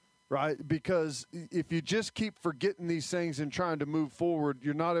 right? Because if you just keep forgetting these things and trying to move forward,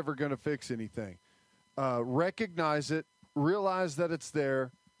 you're not ever going to fix anything. Recognize it, realize that it's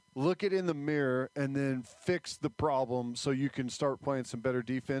there, look it in the mirror, and then fix the problem so you can start playing some better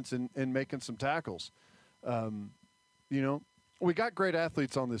defense and making some tackles. We got great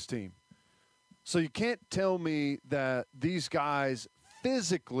athletes on this team. So you can't tell me that these guys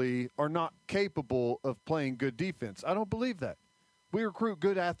physically are not capable of playing good defense. I don't believe that. We recruit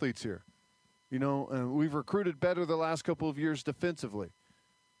good athletes here, and we've recruited better the last couple of years defensively.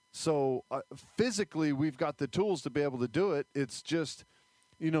 So physically, we've got the tools to be able to do it. It's just,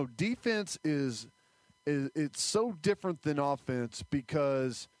 defense is it's so different than offense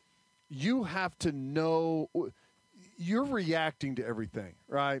because you have to know you're reacting to everything,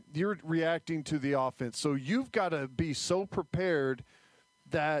 right? You're reacting to the offense. So you've got to be so prepared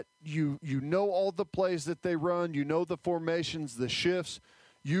that you know all the plays that they run, the formations, the shifts,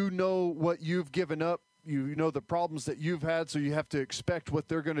 what you've given up, the problems that you've had, so you have to expect what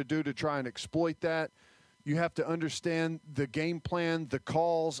they're going to do to try and exploit that. You have to understand the game plan, the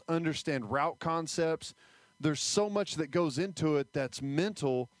calls, understand route concepts. There's so much that goes into it that's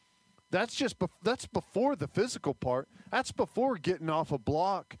mental. That's before the physical part. That's before getting off a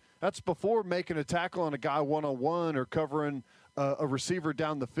block. That's before making a tackle on a guy one-on-one or covering a receiver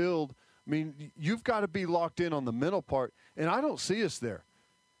down the field. I mean, you've got to be locked in on the mental part, and I don't see us there.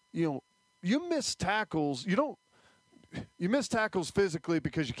 You miss tackles. You miss tackles physically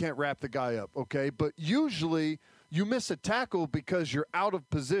because you can't wrap the guy up, okay? But usually you miss a tackle because you're out of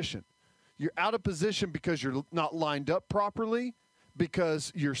position. You're out of position because you're not lined up properly,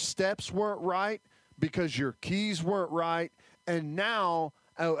 because your steps weren't right, because your keys weren't right, and now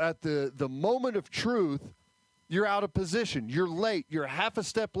at the moment of truth, you're out of position. You're late. You're half a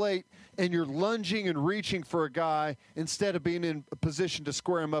step late, and you're lunging and reaching for a guy instead of being in a position to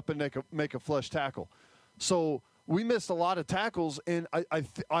square him up and make a flush tackle. So we missed a lot of tackles, and I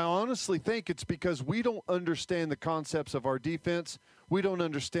honestly think it's because we don't understand the concepts of our defense. We don't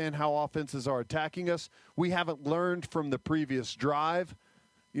understand how offenses are attacking us. We haven't learned from the previous drive.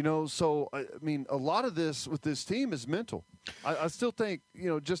 So, I mean, a lot of this with this team is mental. I still think,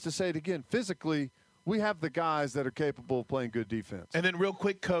 just to say it again, physically, we have the guys that are capable of playing good defense. And then real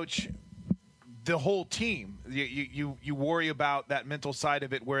quick, Coach, the whole team, you worry about that mental side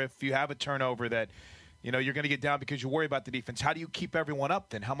of it where if you have a turnover that, you're going to get down because you worry about the defense. How do you keep everyone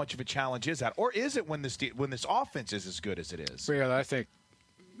up then? How much of a challenge is that? Or is it when this offense is as good as it is? Well, I think,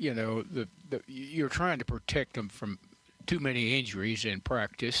 you're trying to protect them from too many injuries in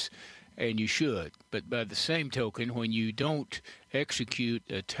practice, and you should. But by the same token, when you don't execute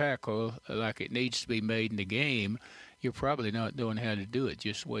a tackle like it needs to be made in the game, you're probably not knowing how to do it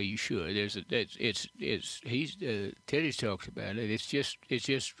just the way you should. Teddy's talked about it. It's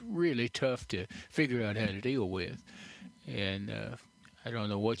just really tough to figure out how to deal with, and I don't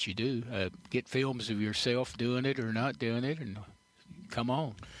know what you do. Get films of yourself doing it or not doing it, and come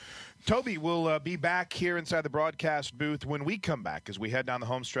on. Toby will be back here inside the broadcast booth when we come back as we head down the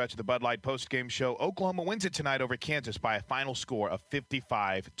home stretch of the Bud Light postgame show. Oklahoma wins it tonight over Kansas by a final score of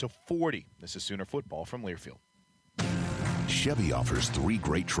 55-40. This is Sooner football from Learfield. Chevy offers 3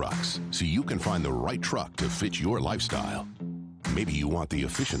 great trucks, so you can find the right truck to fit your lifestyle. Maybe you want the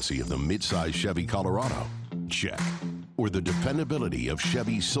efficiency of the midsize Chevy Colorado. Check. Or the dependability of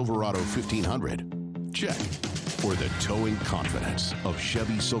Chevy Silverado 1500. Check. Or the towing confidence of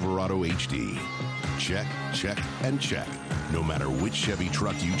Chevy Silverado HD. Check, check, and check. No matter which Chevy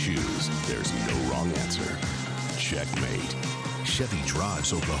truck you choose, there's no wrong answer. Checkmate. Chevy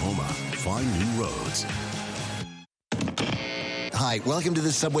drives Oklahoma. Find new roads. Hi, welcome to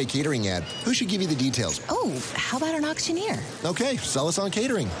this Subway catering ad. Who should give you the details? Oh, how about an auctioneer? Okay, sell us on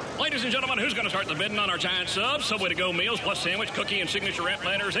catering. Ladies and gentlemen, who's going to start the bidding on our giant subs? Subway to-go meals plus sandwich, cookie, and signature wrap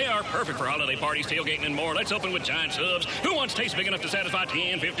platters. They are perfect for holiday parties, tailgating, and more. Let's open with giant subs. Who wants taste big enough to satisfy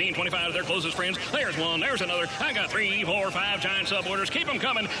 10, 15, 25 of their closest friends? There's one, there's another. I got 3, 4, 5 giant sub orders. Keep them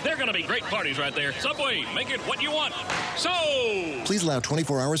coming. They're going to be great parties right there. Subway, make it what you want. So... Please allow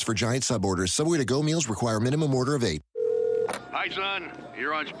 24 hours for giant sub orders. Subway to-go meals require minimum order of 8. Hi, son.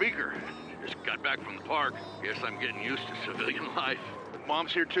 You're on speaker. Just got back from the park. Guess I'm getting used to civilian life.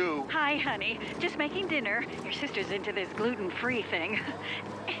 Mom's here, too. Hi, honey. Just making dinner. Your sister's into this gluten-free thing.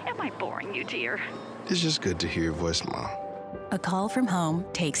 Am I boring you, dear? It's just good to hear your voice, Mom. A call from home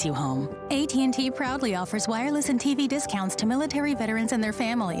takes you home. AT&T proudly offers wireless and TV discounts to military veterans and their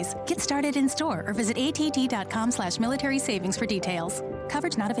families. Get started in store or visit att.com/military savings for details.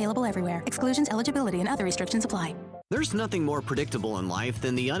 Coverage not available everywhere. Exclusions, eligibility, and other restrictions apply. There's nothing more predictable in life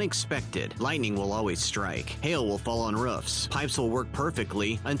than the unexpected. Lightning will always strike. Hail will fall on roofs. Pipes will work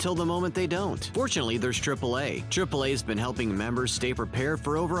perfectly until the moment they don't. Fortunately, there's AAA. AAA has been helping members stay prepared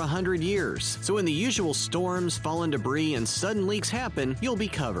for over 100 years. So when the usual storms, fallen debris, and sudden leaks happen, you'll be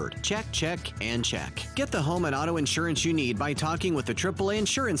covered. Check, check, and check. Get the home and auto insurance you need by talking with a AAA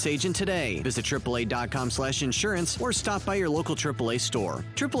insurance agent today. Visit AAA.com/insurance or stop by your local AAA store.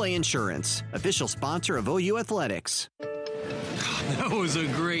 AAA Insurance, official sponsor of OU Athletics. That was a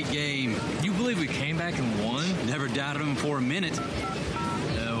great game. Can you believe we came back and won? Never doubted them for a minute.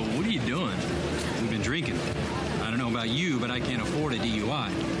 What are you doing? We've been drinking. I don't know about you, but I can't afford a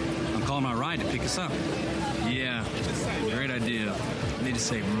DUI. I'm calling my ride to pick us up. Yeah, great idea. I need to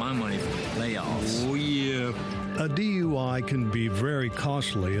save my money for layoffs. Oh, yeah. A DUI can be very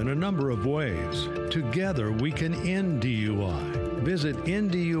costly in a number of ways. Together, we can end DUI. Visit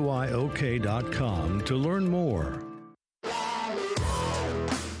NDUIOK.com to learn more.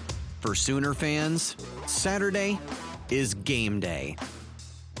 For Sooner fans, Saturday is game day.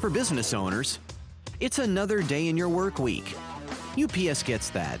 For business owners, it's another day in your work week. UPS gets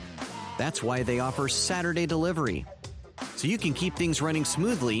that. That's why they offer Saturday delivery. So you can keep things running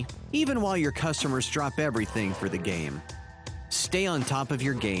smoothly even while your customers drop everything for the game. Stay on top of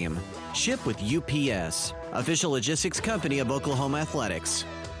your game. Ship with UPS, official logistics company of Oklahoma Athletics.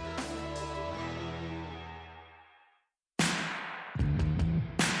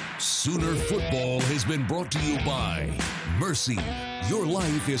 Sooner football has been brought to you by Mercy. Your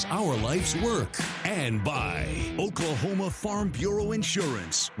life is our life's work. And by Oklahoma Farm Bureau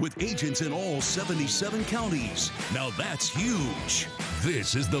Insurance with agents in all 77 counties. Now that's huge.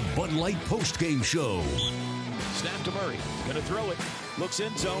 This is the Bud Light postgame show. Snap to Murray. Going to throw it. Looks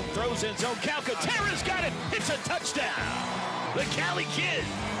in zone. Throws in zone. Calcaterra's got it. It's a touchdown. The Cali Kid.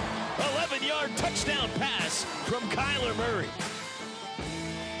 11-yard touchdown pass from Kyler Murray.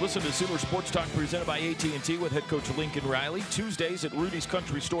 Listen to Sooner Sports Talk presented by AT&T with head coach Lincoln Riley. Tuesdays at Rudy's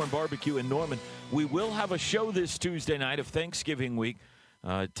Country Store and Barbecue in Norman. We will have a show this Tuesday night of Thanksgiving week.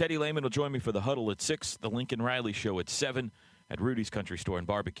 Teddy Lehman will join me for the huddle at 6. The Lincoln Riley Show at 7 at Rudy's Country Store and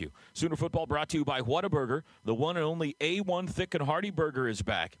Barbecue. Sooner football brought to you by Whataburger. The one and only A1 Thick and Hearty Burger is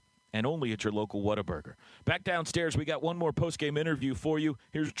back. And only at your local Whataburger. Back downstairs, we got one more postgame interview for you.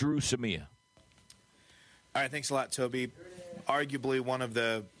 Here's Drew Samia. All right, thanks a lot, Toby. Arguably one of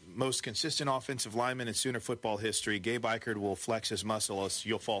the most consistent offensive linemen in Sooner football history. Gabe Eichert will flex his muscle.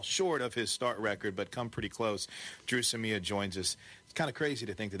 You'll fall short of his start record, but come pretty close. Drew Samia joins us. It's kind of crazy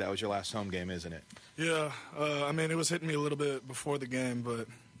to think that was your last home game, isn't it? Yeah. I mean, it was hitting me a little bit before the game, but,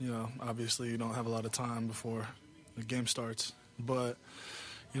 obviously you don't have a lot of time before the game starts. But,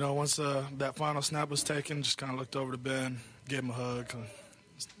 once that final snap was taken, just kind of looked over to Ben, gave him a hug,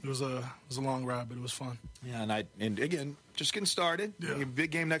 it was a long ride, but it was fun. Yeah, and again, just getting started. Yeah.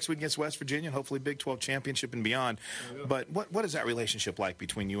 Big game next week against West Virginia, hopefully Big 12 championship and beyond. Yeah. But what is that relationship like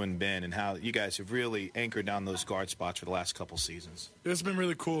between you and Ben, and how you guys have really anchored down those guard spots for the last couple seasons? It's been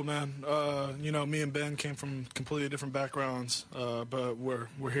really cool, man. Me and Ben came from completely different backgrounds, but we're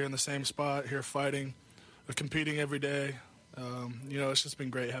here in the same spot, here fighting, competing every day. It's just been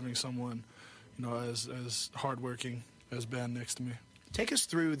great having someone, as hardworking as Ben next to me. Take us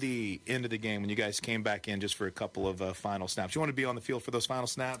through the end of the game when you guys came back in just for a couple of final snaps. You want to be on the field for those final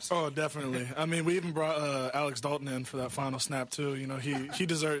snaps? Oh, definitely. I mean, we even brought Alex Dalton in for that final snap too. He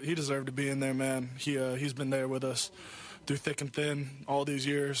deserved to be in there, man. He's been there with us through thick and thin all these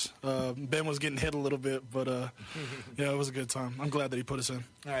years. Ben was getting hit a little bit, but it was a good time. I'm glad that he put us in.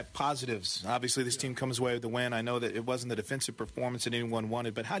 All right, positives. Obviously, this team comes away with the win. I know that it wasn't the defensive performance that anyone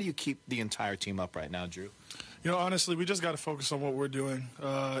wanted, but how do you keep the entire team up right now, Drew? Honestly, we just got to focus on what we're doing.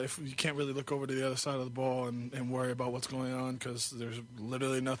 If you can't really look over to the other side of the ball and worry about what's going on, because there's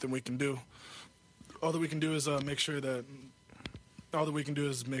literally nothing we can do. All that we can do is make sure that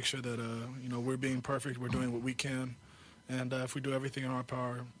we're being perfect. We're doing what we can, and if we do everything in our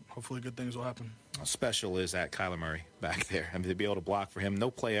power, hopefully good things will happen. How special is that Kyler Murray back there? I mean, to be able to block for him,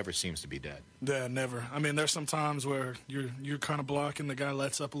 no play ever seems to be dead. Yeah, never. I mean, there's some times where you're kind of blocking, the guy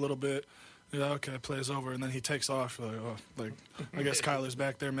lets up a little bit. Yeah, okay, play's over, and then he takes off. I guess Kyler's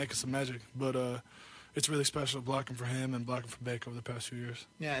back there making some magic. But it's really special blocking for him and blocking for Baker over the past few years.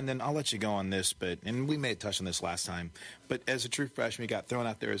 Yeah, and then I'll let you go on this, and we may touch on this last time, but as a true freshman, you got thrown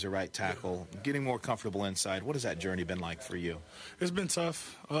out there as a right tackle, getting more comfortable inside. What has that journey been like for you? It's been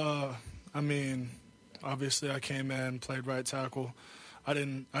tough. Obviously I came in, played right tackle. I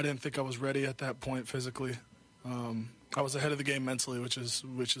didn't think I was ready at that point physically. I was ahead of the game mentally, which is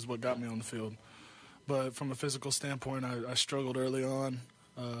what got me on the field. But from a physical standpoint, I struggled early on.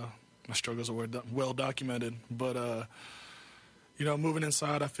 My struggles are well documented. But, moving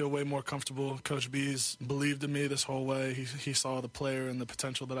inside, I feel way more comfortable. Coach B's believed in me this whole way. He saw the player and the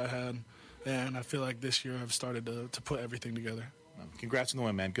potential that I had. And I feel like this year I've started to put everything together. Congrats on the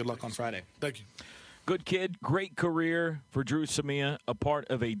win, man. Good luck on Friday. Thank you. Good kid, great career for Drew Samia, a part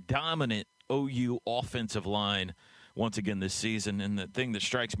of a dominant OU offensive line once again this season. And the thing that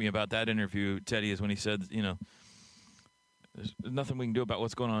strikes me about that interview, Teddy, is when he said, there's nothing we can do about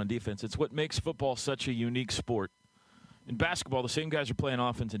what's going on in defense. It's what makes football such a unique sport. In basketball, the same guys are playing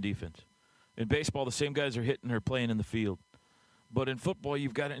offense and defense. In baseball, the same guys are hitting or playing in the field. But in football,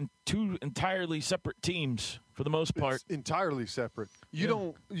 you've got two entirely separate teams for the most part. It's entirely separate.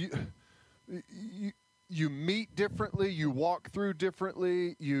 You meet differently. You walk through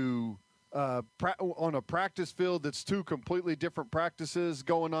differently. You on a practice field that's two completely different practices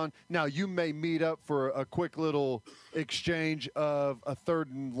going on. Now, you may meet up for a quick little exchange of a third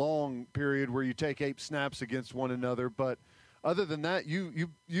and long period where you take 8 snaps against one another. But other than that,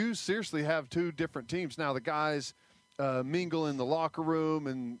 you seriously have two different teams. Now, the guys mingle in the locker room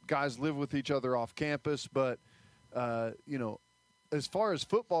and guys live with each other off campus. But, as far as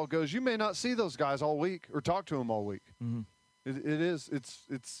football goes, you may not see those guys all week or talk to them all week. Mm-hmm.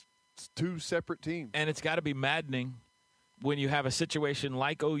 It's two separate teams. And it's got to be maddening when you have a situation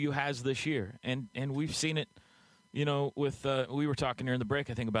like OU has this year. And we've seen it, with we were talking during the break,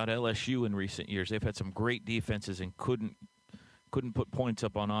 I think, about LSU in recent years. They've had some great defenses and couldn't put points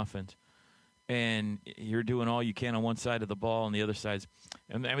up on offense. And you're doing all you can on one side of the ball and the other side's.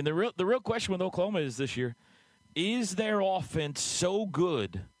 And I mean, the real question with Oklahoma is this year, is their offense so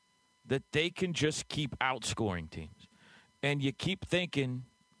good that they can just keep outscoring teams? And you keep thinking,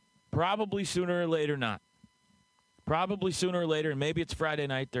 probably sooner or later not. Probably sooner or later, and maybe it's Friday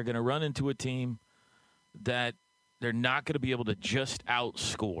night, they're going to run into a team that they're not going to be able to just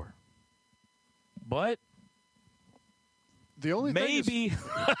outscore. But the only maybe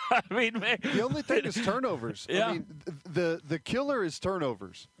the only thing is turnovers. Yeah. I mean, the killer is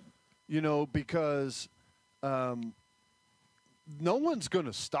turnovers. Because no one's going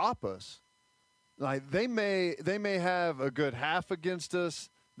to stop us. Like they may have a good half against us.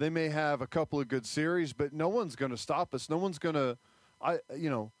 They may have a couple of good series, but no one's going to stop us. No one's going to,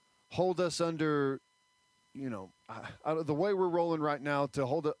 hold us under. The way we're rolling right now, to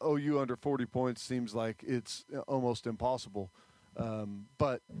hold the OU under 40 points seems like it's almost impossible.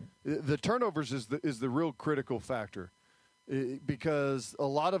 But the turnovers is the real critical factor, because a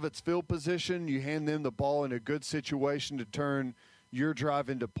lot of it's field position. You hand them the ball in a good situation to turn your drive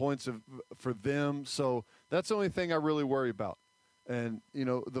into points for them. So that's the only thing I really worry about. And,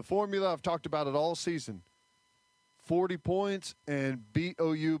 the formula, I've talked about it all season. 40 points and beat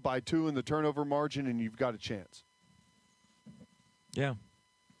OU by 2 in the turnover margin, and you've got a chance. Yeah.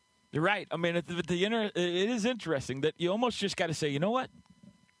 You're right. I mean, it is interesting that you almost just got to say, you know what?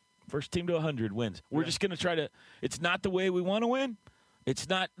 First team to 100 wins. We're just going to try to – it's not the way we want to win. It's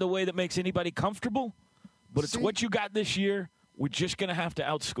not the way that makes anybody comfortable, but it's what you got this year. We're just going to have to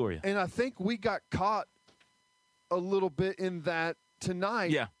outscore you. And I think we got caught a little bit in that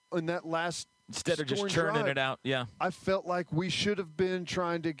tonight. Yeah. In that last instead of just churning it out. Yeah. I felt like we should have been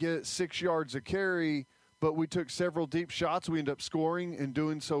trying to get 6 yards a carry, but we took several deep shots. We ended up scoring and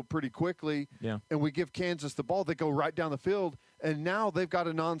doing so pretty quickly. Yeah. And we give Kansas the ball. They go right down the field, and now they've got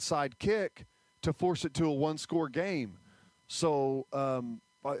an onside kick to force it to a one-score game. So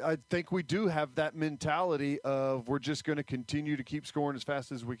I think we do have that mentality of we're just going to continue to keep scoring as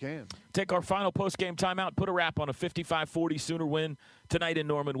fast as we can. Take our final post-game timeout, put a wrap on a 55-40 Sooner win tonight in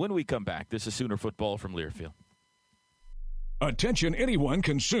Norman. When we come back, this is Sooner football from Learfield. Attention anyone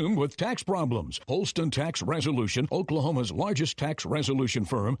consumed with tax problems. Holston Tax Resolution, Oklahoma's largest tax resolution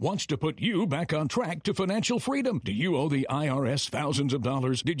firm, wants to put you back on track to financial freedom. Do you owe the IRS thousands of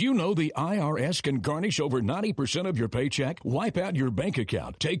dollars? Did you know the IRS can garnish over 90% of your paycheck, wipe out your bank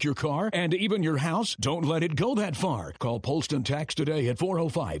account, take your car, and even your house? Don't let it go that far. Call Polston Tax today at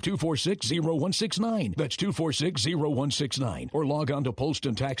 405-246-0169. That's 246-0169. Or log on to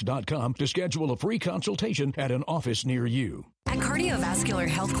polstontax.com to schedule a free consultation at an office near you. At Cardiovascular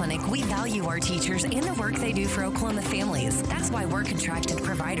Health Clinic, we value our teachers and the work they do for Oklahoma families. That's why we're contracted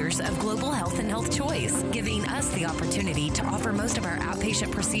providers of Global Health and Health Choice, giving us the opportunity to offer most of our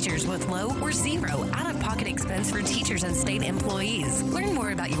outpatient procedures with low or zero out-of-pocket expense for teachers and state employees. Learn more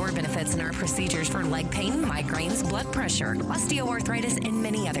about your benefits and our procedures for leg pain, migraines, blood pressure, osteoarthritis, and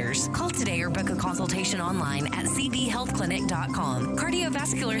many others. Call today or book a consultation online at cbhealthclinic.com.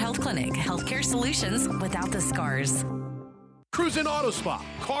 Cardiovascular Health Clinic, healthcare solutions without the scars. Cruisin' Auto Spa,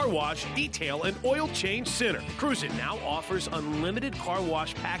 car wash, detail, and oil change center. Cruisin' now offers unlimited car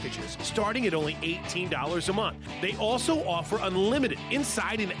wash packages starting at only $18 a month. They also offer unlimited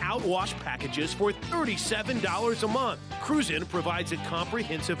inside and out wash packages for $37 a month. Cruisin' provides a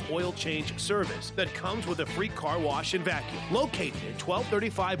comprehensive oil change service that comes with a free car wash and vacuum. Located at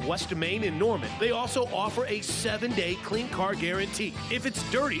 1235 West Main in Norman, they also offer a 7-day clean car guarantee. If it's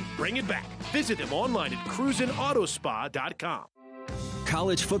dirty, bring it back. Visit them online at cruisingautospa.com.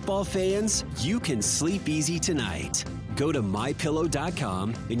 College football fans, you can sleep easy tonight. Go to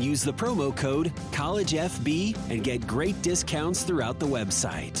mypillow.com and use the promo code CollegeFB and get great discounts throughout the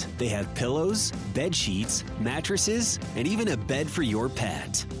website. They have pillows, bed sheets, mattresses, and even a bed for your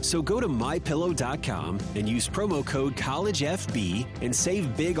pet. So go to mypillow.com and use promo code CollegeFB and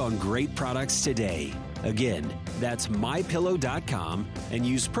save big on great products today. Again, that's mypillow.com and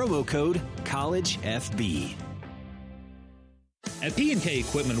use promo code CollegeFB. At P&K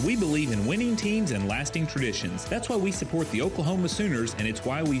Equipment, we believe in winning teams and lasting traditions. That's why we support the Oklahoma Sooners, and it's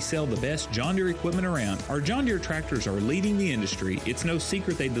why we sell the best John Deere equipment around. Our John Deere tractors are leading the industry. It's no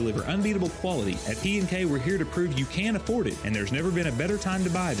secret they deliver unbeatable quality. At P&K, we're here to prove you can afford it, and there's never been a better time to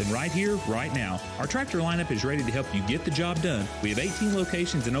buy than right here, right now. Our tractor lineup is ready to help you get the job done. We have 18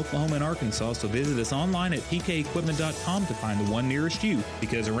 locations in Oklahoma and Arkansas, so visit us online at pkequipment.com to find the one nearest you,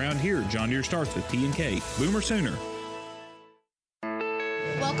 because around here, John Deere starts with P&K. Boomer Sooner.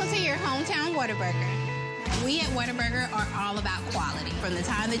 Welcome to your hometown Whataburger. We at Whataburger are all about quality. From the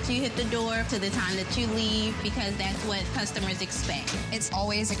time that you hit the door to the time that you leave, because that's what customers expect. It's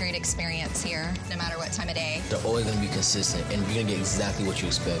always a great experience here, no matter what time of day. They're always going to be consistent, and you're going to get exactly what you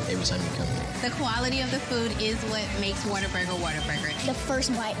expect every time you come here. The quality of the food is what makes Whataburger Whataburger. The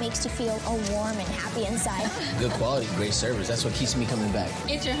first bite makes you feel all warm and happy inside. Good quality, great service. That's what keeps me coming back.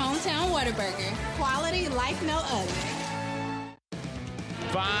 It's your hometown Whataburger. Quality like no other.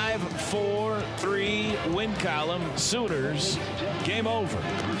 5-4-3 win column. Sooners, game over.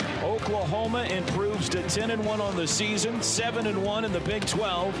 Oklahoma improves to 10-1 on the season, 7-1 in the Big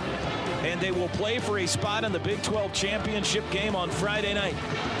 12, and they will play for a spot in the Big 12 championship game on Friday night.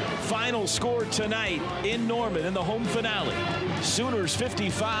 Final score tonight in Norman in the home finale. Sooners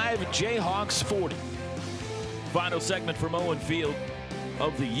 55, Jayhawks 40. Final segment from Owen Field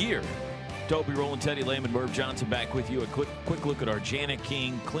of the year. Toby, Roland, Teddy Lehman, Merv Johnson back with you. A quick look at our Janet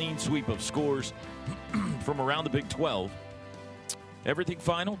King clean sweep of scores from around the Big 12. Everything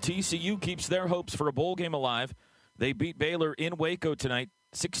final. TCU keeps their hopes for a bowl game alive. They beat Baylor in Waco tonight,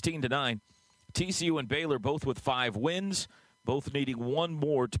 16-9. TCU and Baylor both with 5 wins, both needing one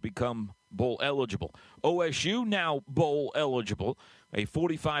more to become bowl eligible. OSU now bowl eligible. A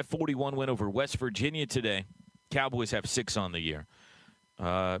 45-41 win over West Virginia today. Cowboys have 6 on the year.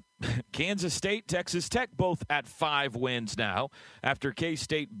 Kansas State, Texas Tech, both at 5 wins now after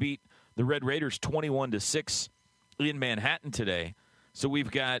K-State beat the Red Raiders 21-6 in Manhattan today. So we've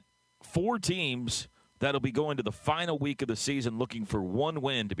got 4 teams that'll be going to the final week of the season looking for one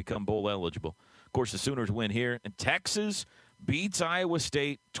win to become bowl eligible. Of course, the Sooners win here. And Texas beats Iowa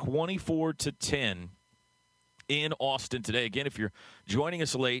State 24-10 in Austin today. Again, if you're joining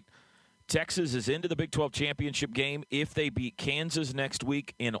us late, Texas is into the Big 12 championship game if they beat Kansas next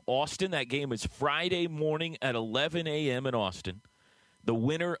week in Austin. That game is Friday morning at 11 a.m. in Austin. The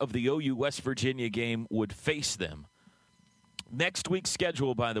winner of the OU West Virginia game would face them. Next week's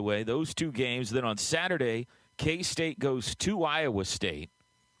schedule, by the way, those 2 games. Then on Saturday, K-State goes to Iowa State.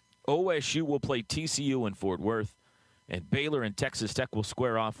 OSU will play TCU in Fort Worth. And Baylor and Texas Tech will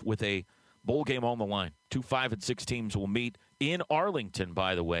square off with a bowl game on the line. 2 5 and 6 teams will meet in Arlington,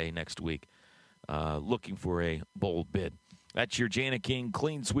 by the way, next week, looking for a bowl bid. That's your Jana King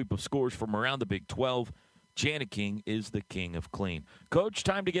clean sweep of scores from around the Big 12. Jana King is the king of clean. Coach,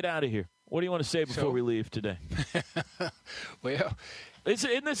 time to get out of here. What do you want to say before we leave today? Well,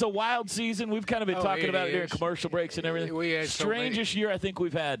 isn't this a wild season? We've kind of been talking about it during commercial breaks and everything. We had strangest year I think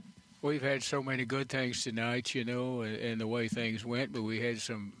we've had. We've had so many good things tonight, and the way things went, but we had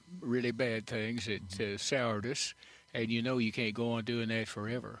some really bad things that soured us. And you can't go on doing that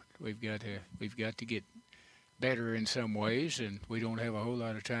forever. We've got to get better in some ways, and we don't have a whole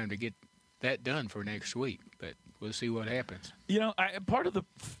lot of time to get that done for next week. But we'll see what happens. Part of the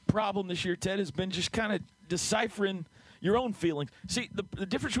problem this year, Ted, has been just kind of deciphering your own feelings. See, the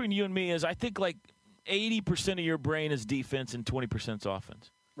difference between you and me is I think like 80% of your brain is defense and 20% is offense.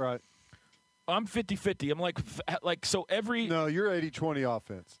 Right. I'm 50-50. I'm like so every – No, you're 80-20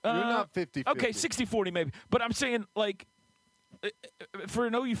 offense. You're not 50-50. Okay, 60-40 maybe. But I'm saying, like, for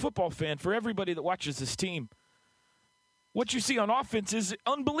an OU football fan, for everybody that watches this team, what you see on offense is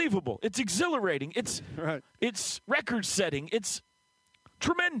unbelievable. It's exhilarating. It's record-setting. It's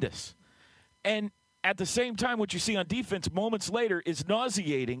tremendous. And at the same time, what you see on defense moments later is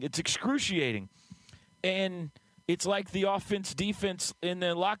nauseating. It's excruciating. And it's like the offense-defense in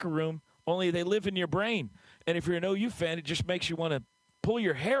the locker room, only they live in your brain. And if you're an OU fan, it just makes you want to pull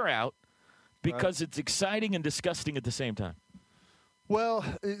your hair out because it's exciting and disgusting at the same time. Well,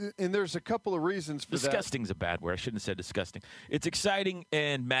 and there's a couple of reasons for that. Disgusting's a bad word. I shouldn't have said disgusting. It's exciting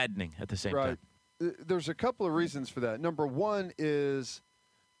and maddening at the same time. There's a couple of reasons for that. Number one is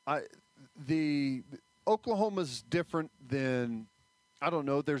the Oklahoma's different than, I don't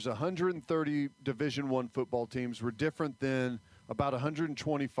know, there's 130 Division I football teams. We're different than about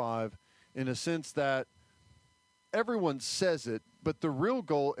 125 in a sense that everyone says it, but the real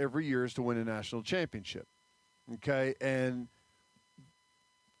goal every year is to win a national championship. Okay? And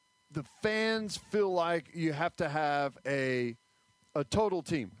the fans feel like you have to have a total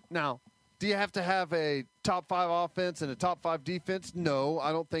team. Now, do you have to have a top 5 offense and a top 5 defense? No,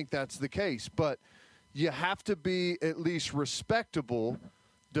 I don't think that's the case. But you have to be at least respectable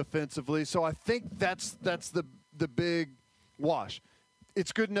defensively. So I think that's the big wash.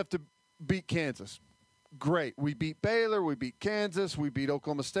 It's good enough to beat Kansas. Great. We beat Baylor. We beat Kansas. We beat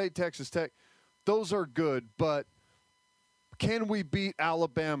Oklahoma State, Texas Tech. Those are good, but can we beat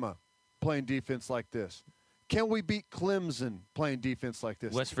Alabama playing defense like this? Can we beat Clemson playing defense like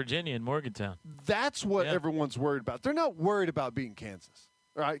this? West Virginia and Morgantown. That's what everyone's worried about. They're not worried about beating Kansas,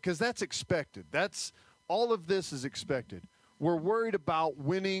 right? Because that's expected. All of this is expected. We're worried about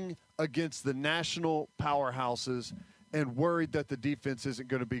winning against the national powerhouses and worried that the defense isn't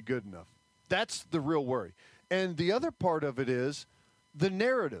going to be good enough. That's the real worry. And the other part of it is the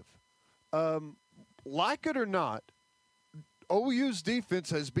narrative. Like it or not, OU's defense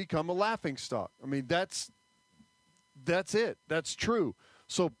has become a laughingstock. I mean, that's it. That's true.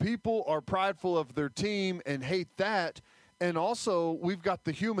 So people are prideful of their team and hate that. And also, we've got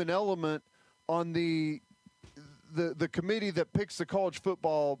the human element on the committee that picks the college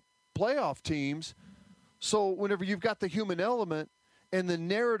football playoff teams. So whenever you've got the human element and the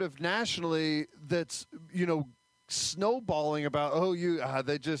narrative nationally that's, snowballing about,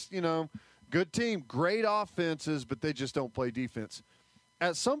 they just, good team, great offenses, but they just don't play defense.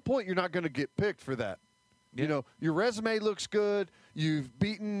 At some point, you're not going to get picked for that. Yeah. Your resume looks good. You've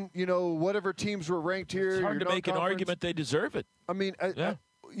beaten, whatever teams were ranked here. It's hard to make an argument they deserve it. I mean,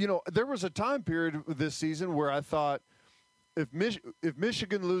 there was a time period this season where I thought if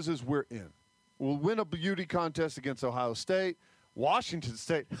Michigan loses, we're in. We'll win a beauty contest against Ohio State. Washington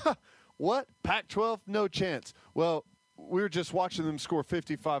State, what? Pac-12, no chance. Well, we were just watching them score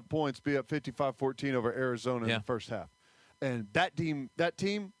 55 points, be up 55-14 over Arizona in the first half. And that team,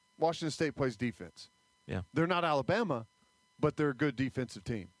 Washington State plays defense. Yeah. They're not Alabama, but they're a good defensive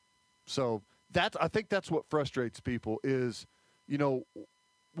team. So I think that's what frustrates people is,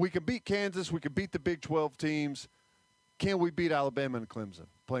 we can beat Kansas, we can beat the Big 12 teams. can we beat Alabama and Clemson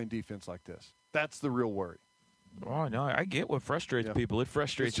playing defense like this? That's the real worry. Oh, no, I get what frustrates people. It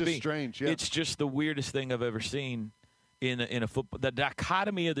frustrates me. It's just strange, yeah. It's just the weirdest thing I've ever seen in a football. The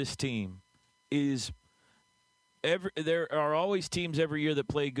dichotomy of this team is there are always teams every year that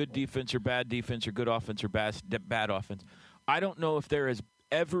play good defense or good offense or bad offense. I don't know if there has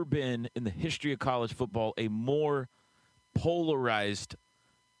ever been in the history of college football a more polarized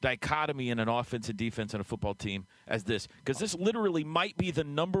dichotomy in an offense and defense on a football team as this, because this literally might be the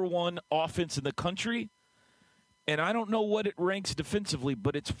number one offense in the country, and I don't know what it ranks defensively,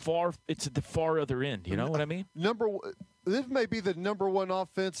 but it's at the far other end. You know what I mean? This may be the number one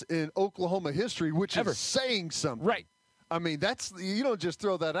offense in Oklahoma history, which is saying something. Right. I mean, you don't just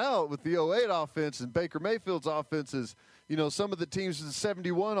throw that out with the 08 offense and Baker Mayfield's offenses, some of the teams in the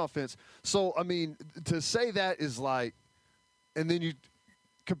 71 offense. So, I mean, to say that is like, and then you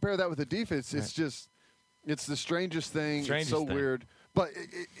compare that with the defense, it's just, it's the strangest thing. It's so weird. But,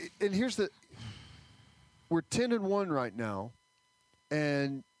 and here's we're 10-1 right now,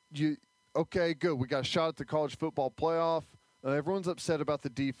 and okay, good. We got a shot at the college football playoff. Everyone's upset about the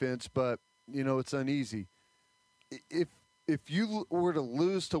defense, but, it's uneasy. If you were to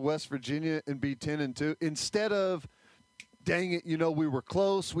lose to West Virginia and be 10-2, instead of, dang it, we were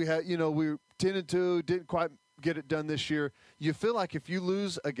close. We had, we were 10-2, didn't quite get it done this year. You feel like if you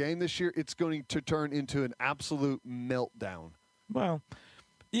lose a game this year, it's going to turn into an absolute meltdown. Well,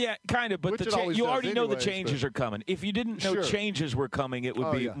 yeah, kind of, but you already know the changes are coming. If you didn't know changes were coming, it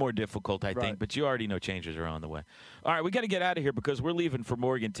would be more difficult, I think. But you already know changes are on the way. All right, we got to get out of here because we're leaving for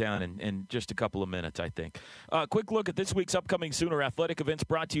Morgantown in just a couple of minutes, I think. Quick look at this week's upcoming Sooner athletic events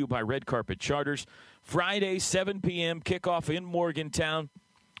brought to you by Red Carpet Charters. Friday, 7 p.m., kickoff in Morgantown.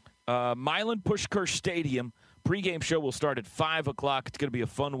 Milan Pushkar Stadium. Pre-game show will start at 5 o'clock. It's going to be a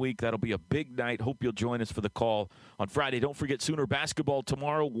fun week. That'll be a big night. Hope you'll join us for the call on Friday. Don't forget Sooner basketball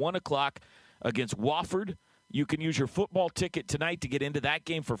tomorrow, 1 o'clock against Wofford. You can use your football ticket tonight to get into that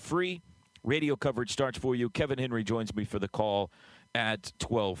game for free. Radio coverage starts for you. Kevin Henry joins me for the call at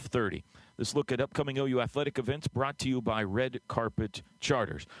 12:30. This look at upcoming OU athletic events brought to you by Red Carpet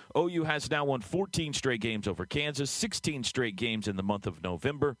Charters. OU has now won 14 straight games over Kansas, 16 straight games in the month of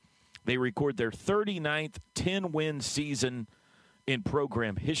November. They record their 39th 10-win season in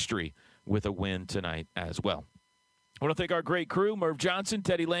program history with a win tonight as well. I want to thank our great crew, Merv Johnson,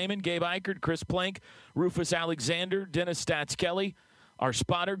 Teddy Lehman, Gabe Eichert, Chris Plank, Rufus Alexander, Dennis Stats Kelly, our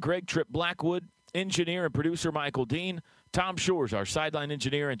spotter, Greg Tripp Blackwood, engineer and producer Michael Dean, Tom Shores, our sideline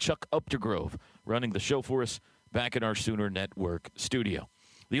engineer, and Chuck Updegrove running the show for us back in our Sooner Network studio.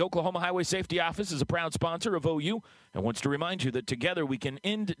 The Oklahoma Highway Safety Office is a proud sponsor of OU and wants to remind you that together we can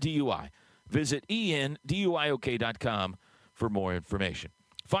end DUI. Visit enduiok.com for more information.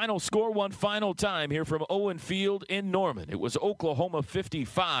 Final score one final time here from Owen Field in Norman. It was Oklahoma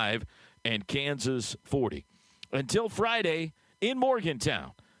 55 and Kansas 40. Until Friday in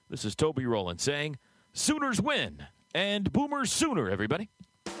Morgantown, this is Toby Rowland saying, Sooners win and Boomers Sooner, everybody.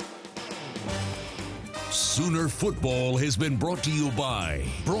 Sooner football has been brought to you by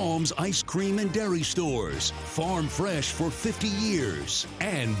Brahms Ice Cream and Dairy Stores, farm fresh for 50 years,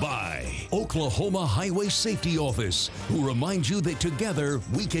 and by Oklahoma Highway Safety Office, who reminds you that together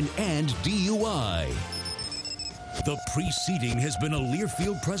we can end DUI. The preceding has been a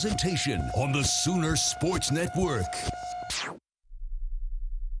Learfield presentation on the Sooner Sports Network.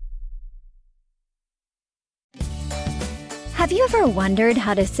 Have you ever wondered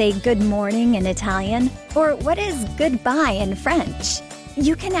how to say good morning in Italian? Or what is goodbye in French?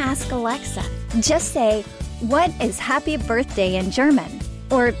 You can ask Alexa. Just say, what is happy birthday in German?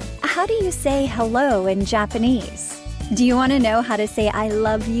 Or how do you say hello in Japanese? Do you want to know how to say I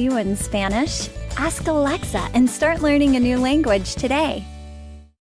love you in Spanish? Ask Alexa and start learning a new language today.